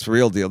want to. That's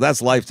real deal.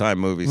 That's Lifetime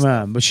movies.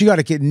 But she got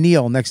a kid.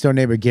 Neil, next door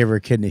neighbor, gave her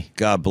a kidney.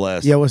 God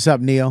bless. Yeah. What's up,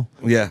 Neil?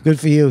 Yeah. Good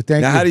for you.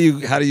 Thank Now,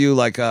 you. how do you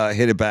like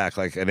hit it back,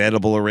 like an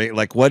edible array?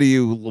 Like what do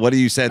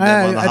you send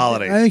them on the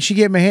holidays? I think she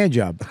gave him a hand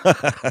job.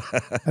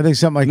 I think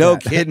something like No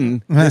that.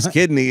 kidding. This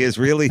kidney is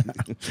really.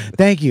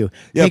 Thank you.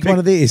 Yeah, Take one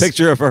of these.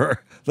 Picture of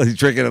her like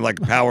drinking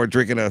like power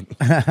drinking a.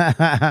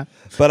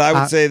 But I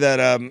would say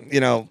that you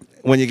know,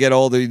 when you get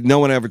older, no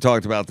one ever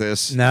talked about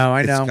this. No,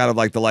 I know. It's kind of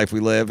like the life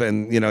we live,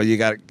 and you know, you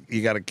got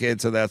a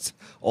kid, so that's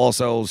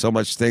also so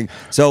much thing.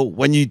 So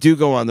when you do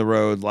go on the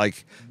road,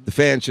 like the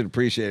fans should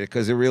appreciate it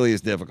because it really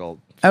is difficult.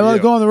 I want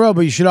to go on the road,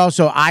 but you should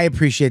also. I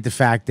appreciate the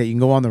fact that you can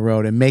go on the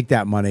road and make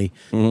that money.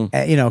 You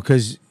know,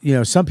 because you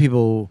know some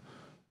people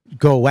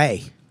go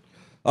away.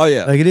 Oh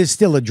yeah, Like it is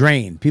still a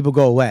drain. People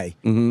go away.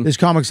 There's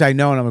comics I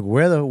know, and I'm like,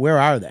 where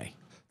are they?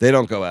 they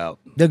don't go out.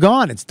 They're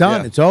gone. It's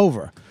done. Yeah. It's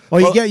over. Or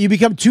you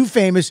become too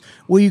famous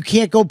where you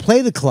can't go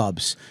play the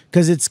clubs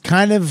because it's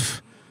kind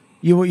of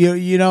you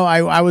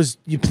know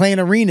you playing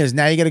arenas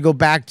now. You got to go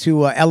back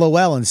to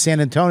LOL in San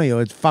Antonio.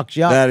 It fucks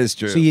you up. That is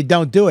true. So you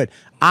don't do it.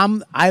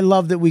 I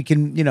love that we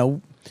can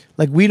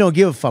Like, we don't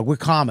give a fuck. We're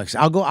comics.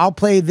 I'll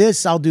play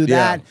this. I'll do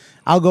that. Yeah.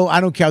 I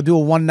don't care. I'll do a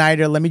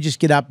one-nighter. Let me just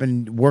get up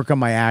and work on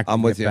my act. I'm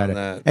and with get you on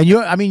better.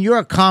 that. And you're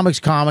a comics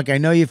comic. I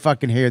know you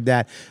fucking heard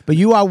that. But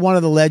you are one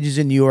of the legends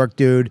in New York,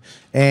 dude.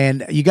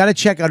 And you got to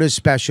check out his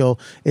special.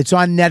 It's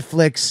on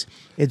Netflix.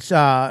 It's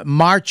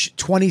March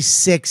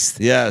 26th.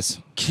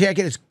 Yes. Check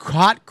it. It's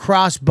Hot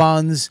Cross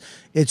Buns.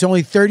 It's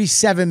only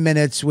 37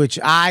 minutes, which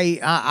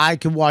I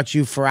can watch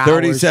you for hours.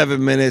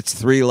 37 minutes,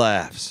 3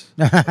 laughs.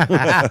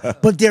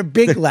 But they're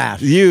big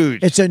laughs.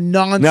 Huge. It's a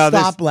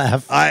non-stop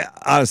laugh. I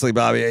honestly,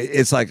 Bobby,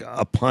 it's like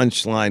a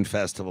punchline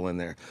festival in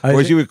there. Oh,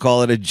 Or is as you would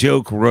call it, a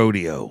joke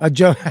rodeo. A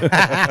joke.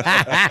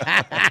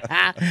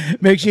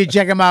 Make sure you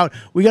check them out.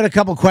 We got a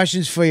couple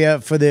questions for you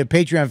for the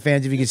Patreon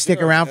fans. If you can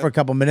stick around for a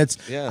couple minutes.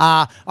 Yeah.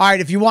 All right.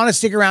 If you want to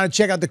stick around and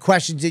check out the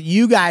questions that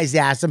you guys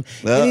asked them,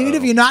 and even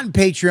if you're not in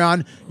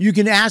Patreon, you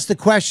can ask the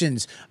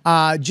questions.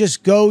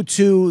 Just go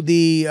to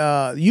the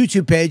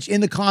YouTube page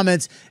in the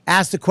comments,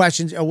 ask the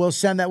questions, and we'll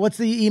send that. What's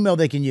the email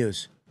they can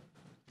use?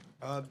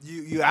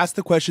 You ask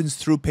the questions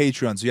through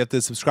Patreon, so you have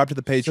to subscribe to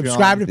the Patreon.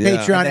 Subscribe to Yeah.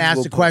 Patreon, And then ask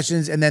we'll the post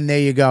questions, and then there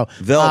you go.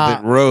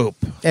 Velvet rope.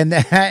 And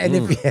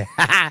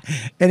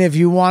if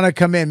you want to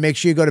come in, make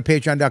sure you go to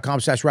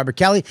patreon.com/Robert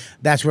Kelly.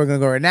 That's where we're going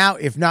to go right now.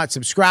 If not,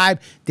 subscribe.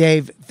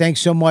 Dave,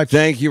 thanks so much.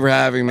 Thank you for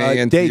having me.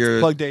 And dates, your,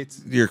 plug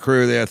dates. Your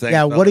crew there. Thanks.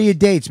 Yeah, what are your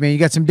dates, man? You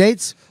got some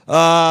dates?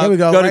 There we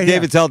go, Go right to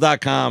here.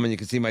 daveattell.com and you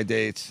can see my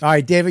dates. All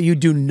right, David, you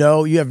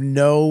have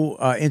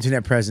no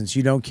internet presence.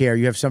 You don't care.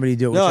 You have somebody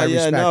do it, which I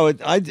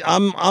respect.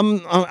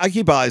 I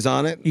keep eyes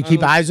on it. You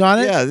keep eyes on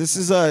it? Yeah, this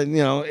is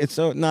it's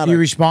not. Do you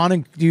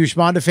respond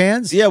to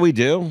fans? Yeah, we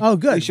do. Oh,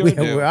 good. We sure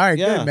do. All right,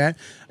 Yeah. good, man.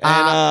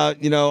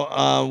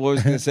 And what was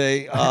I going to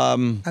say?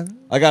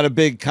 I got a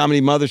big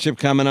comedy mothership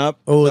coming up.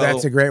 Oh, So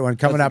that's a great one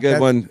coming that's up. a good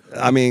one.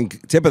 I mean,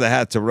 tip of the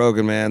hat to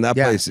Rogan, man. That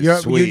place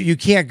is sweet. You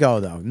can't go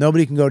though.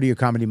 Nobody can go to your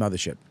comedy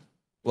mothership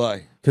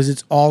Why? because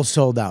it's all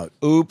sold out.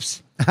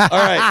 Oops. All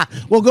right.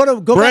 Well,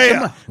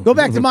 go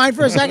back to mine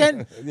for a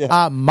second.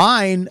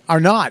 Mine are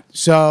not.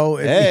 So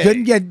if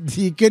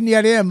you couldn't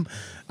get him.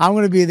 I'm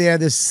going to be there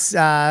the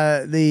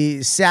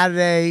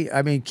Saturday.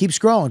 I mean, keep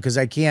scrolling because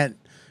I can't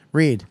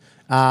read.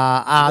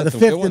 The some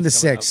good 5th and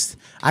ones the coming 6th.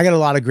 I got a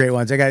lot of great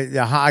ones. I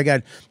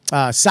got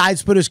Side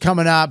Splitters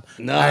coming up.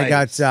 Nice. I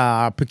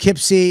got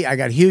Poughkeepsie. I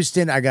got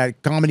Houston. I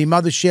got Comedy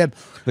Mothership.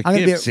 I'm going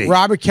to be at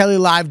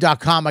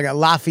RobertKellyLive.com. I got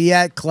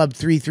Lafayette, Club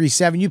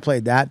 337. You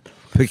played that.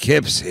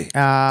 Poughkeepsie.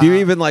 Do you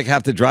even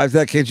have to drive to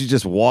that? Can't you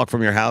just walk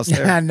from your house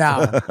there?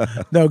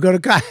 No, go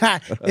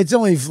to. It's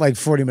only like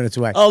 40 minutes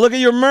away. Oh, look at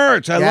your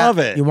merch. I love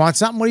it. You want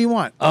something? What do you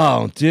want?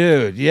 Oh,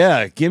 dude.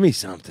 Yeah. Give me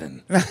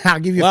something. I'll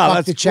give you Wow,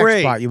 fuck the that's check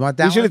great. spot. You want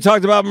that? We should have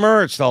talked about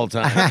merch the whole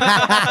time.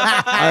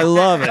 I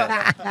love it.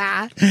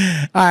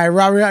 All right,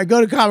 Robert,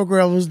 go to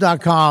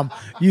comicrebels.com.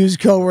 Use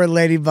code word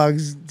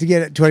Ladybugs to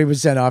get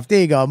 20% off.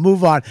 There you go.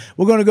 Move on.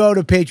 We're going to go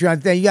to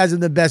Patreon. Thank you guys are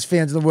the best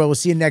fans in the world. We'll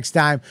see you next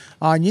time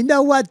on You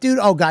Know What, Dude?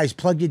 Oh, guys,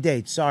 plug your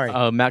dates.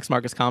 Sorry. Max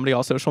Marcus Comedy,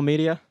 all social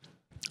media.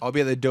 I'll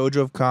be at the Dojo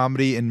of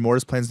Comedy in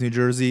Morris Plains, New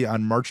Jersey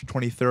on March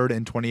 23rd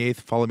and 28th.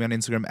 Follow me on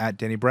Instagram at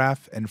Danny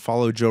Braff and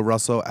follow Joe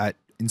Russell at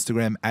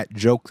Instagram at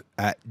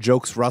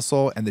Jokes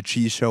Russell and The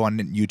Cheese Show on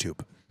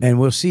YouTube.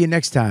 And we'll see you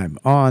next time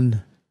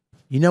on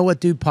You Know What,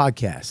 Dude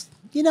podcast.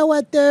 You know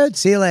what, dude?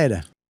 See you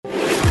later.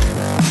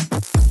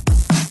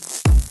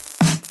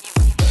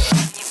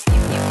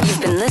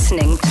 You've been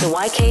listening to the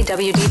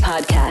YKWD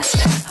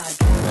podcast.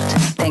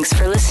 Thanks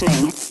for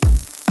listening.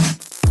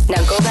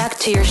 Now go back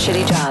to your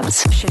shitty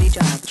jobs.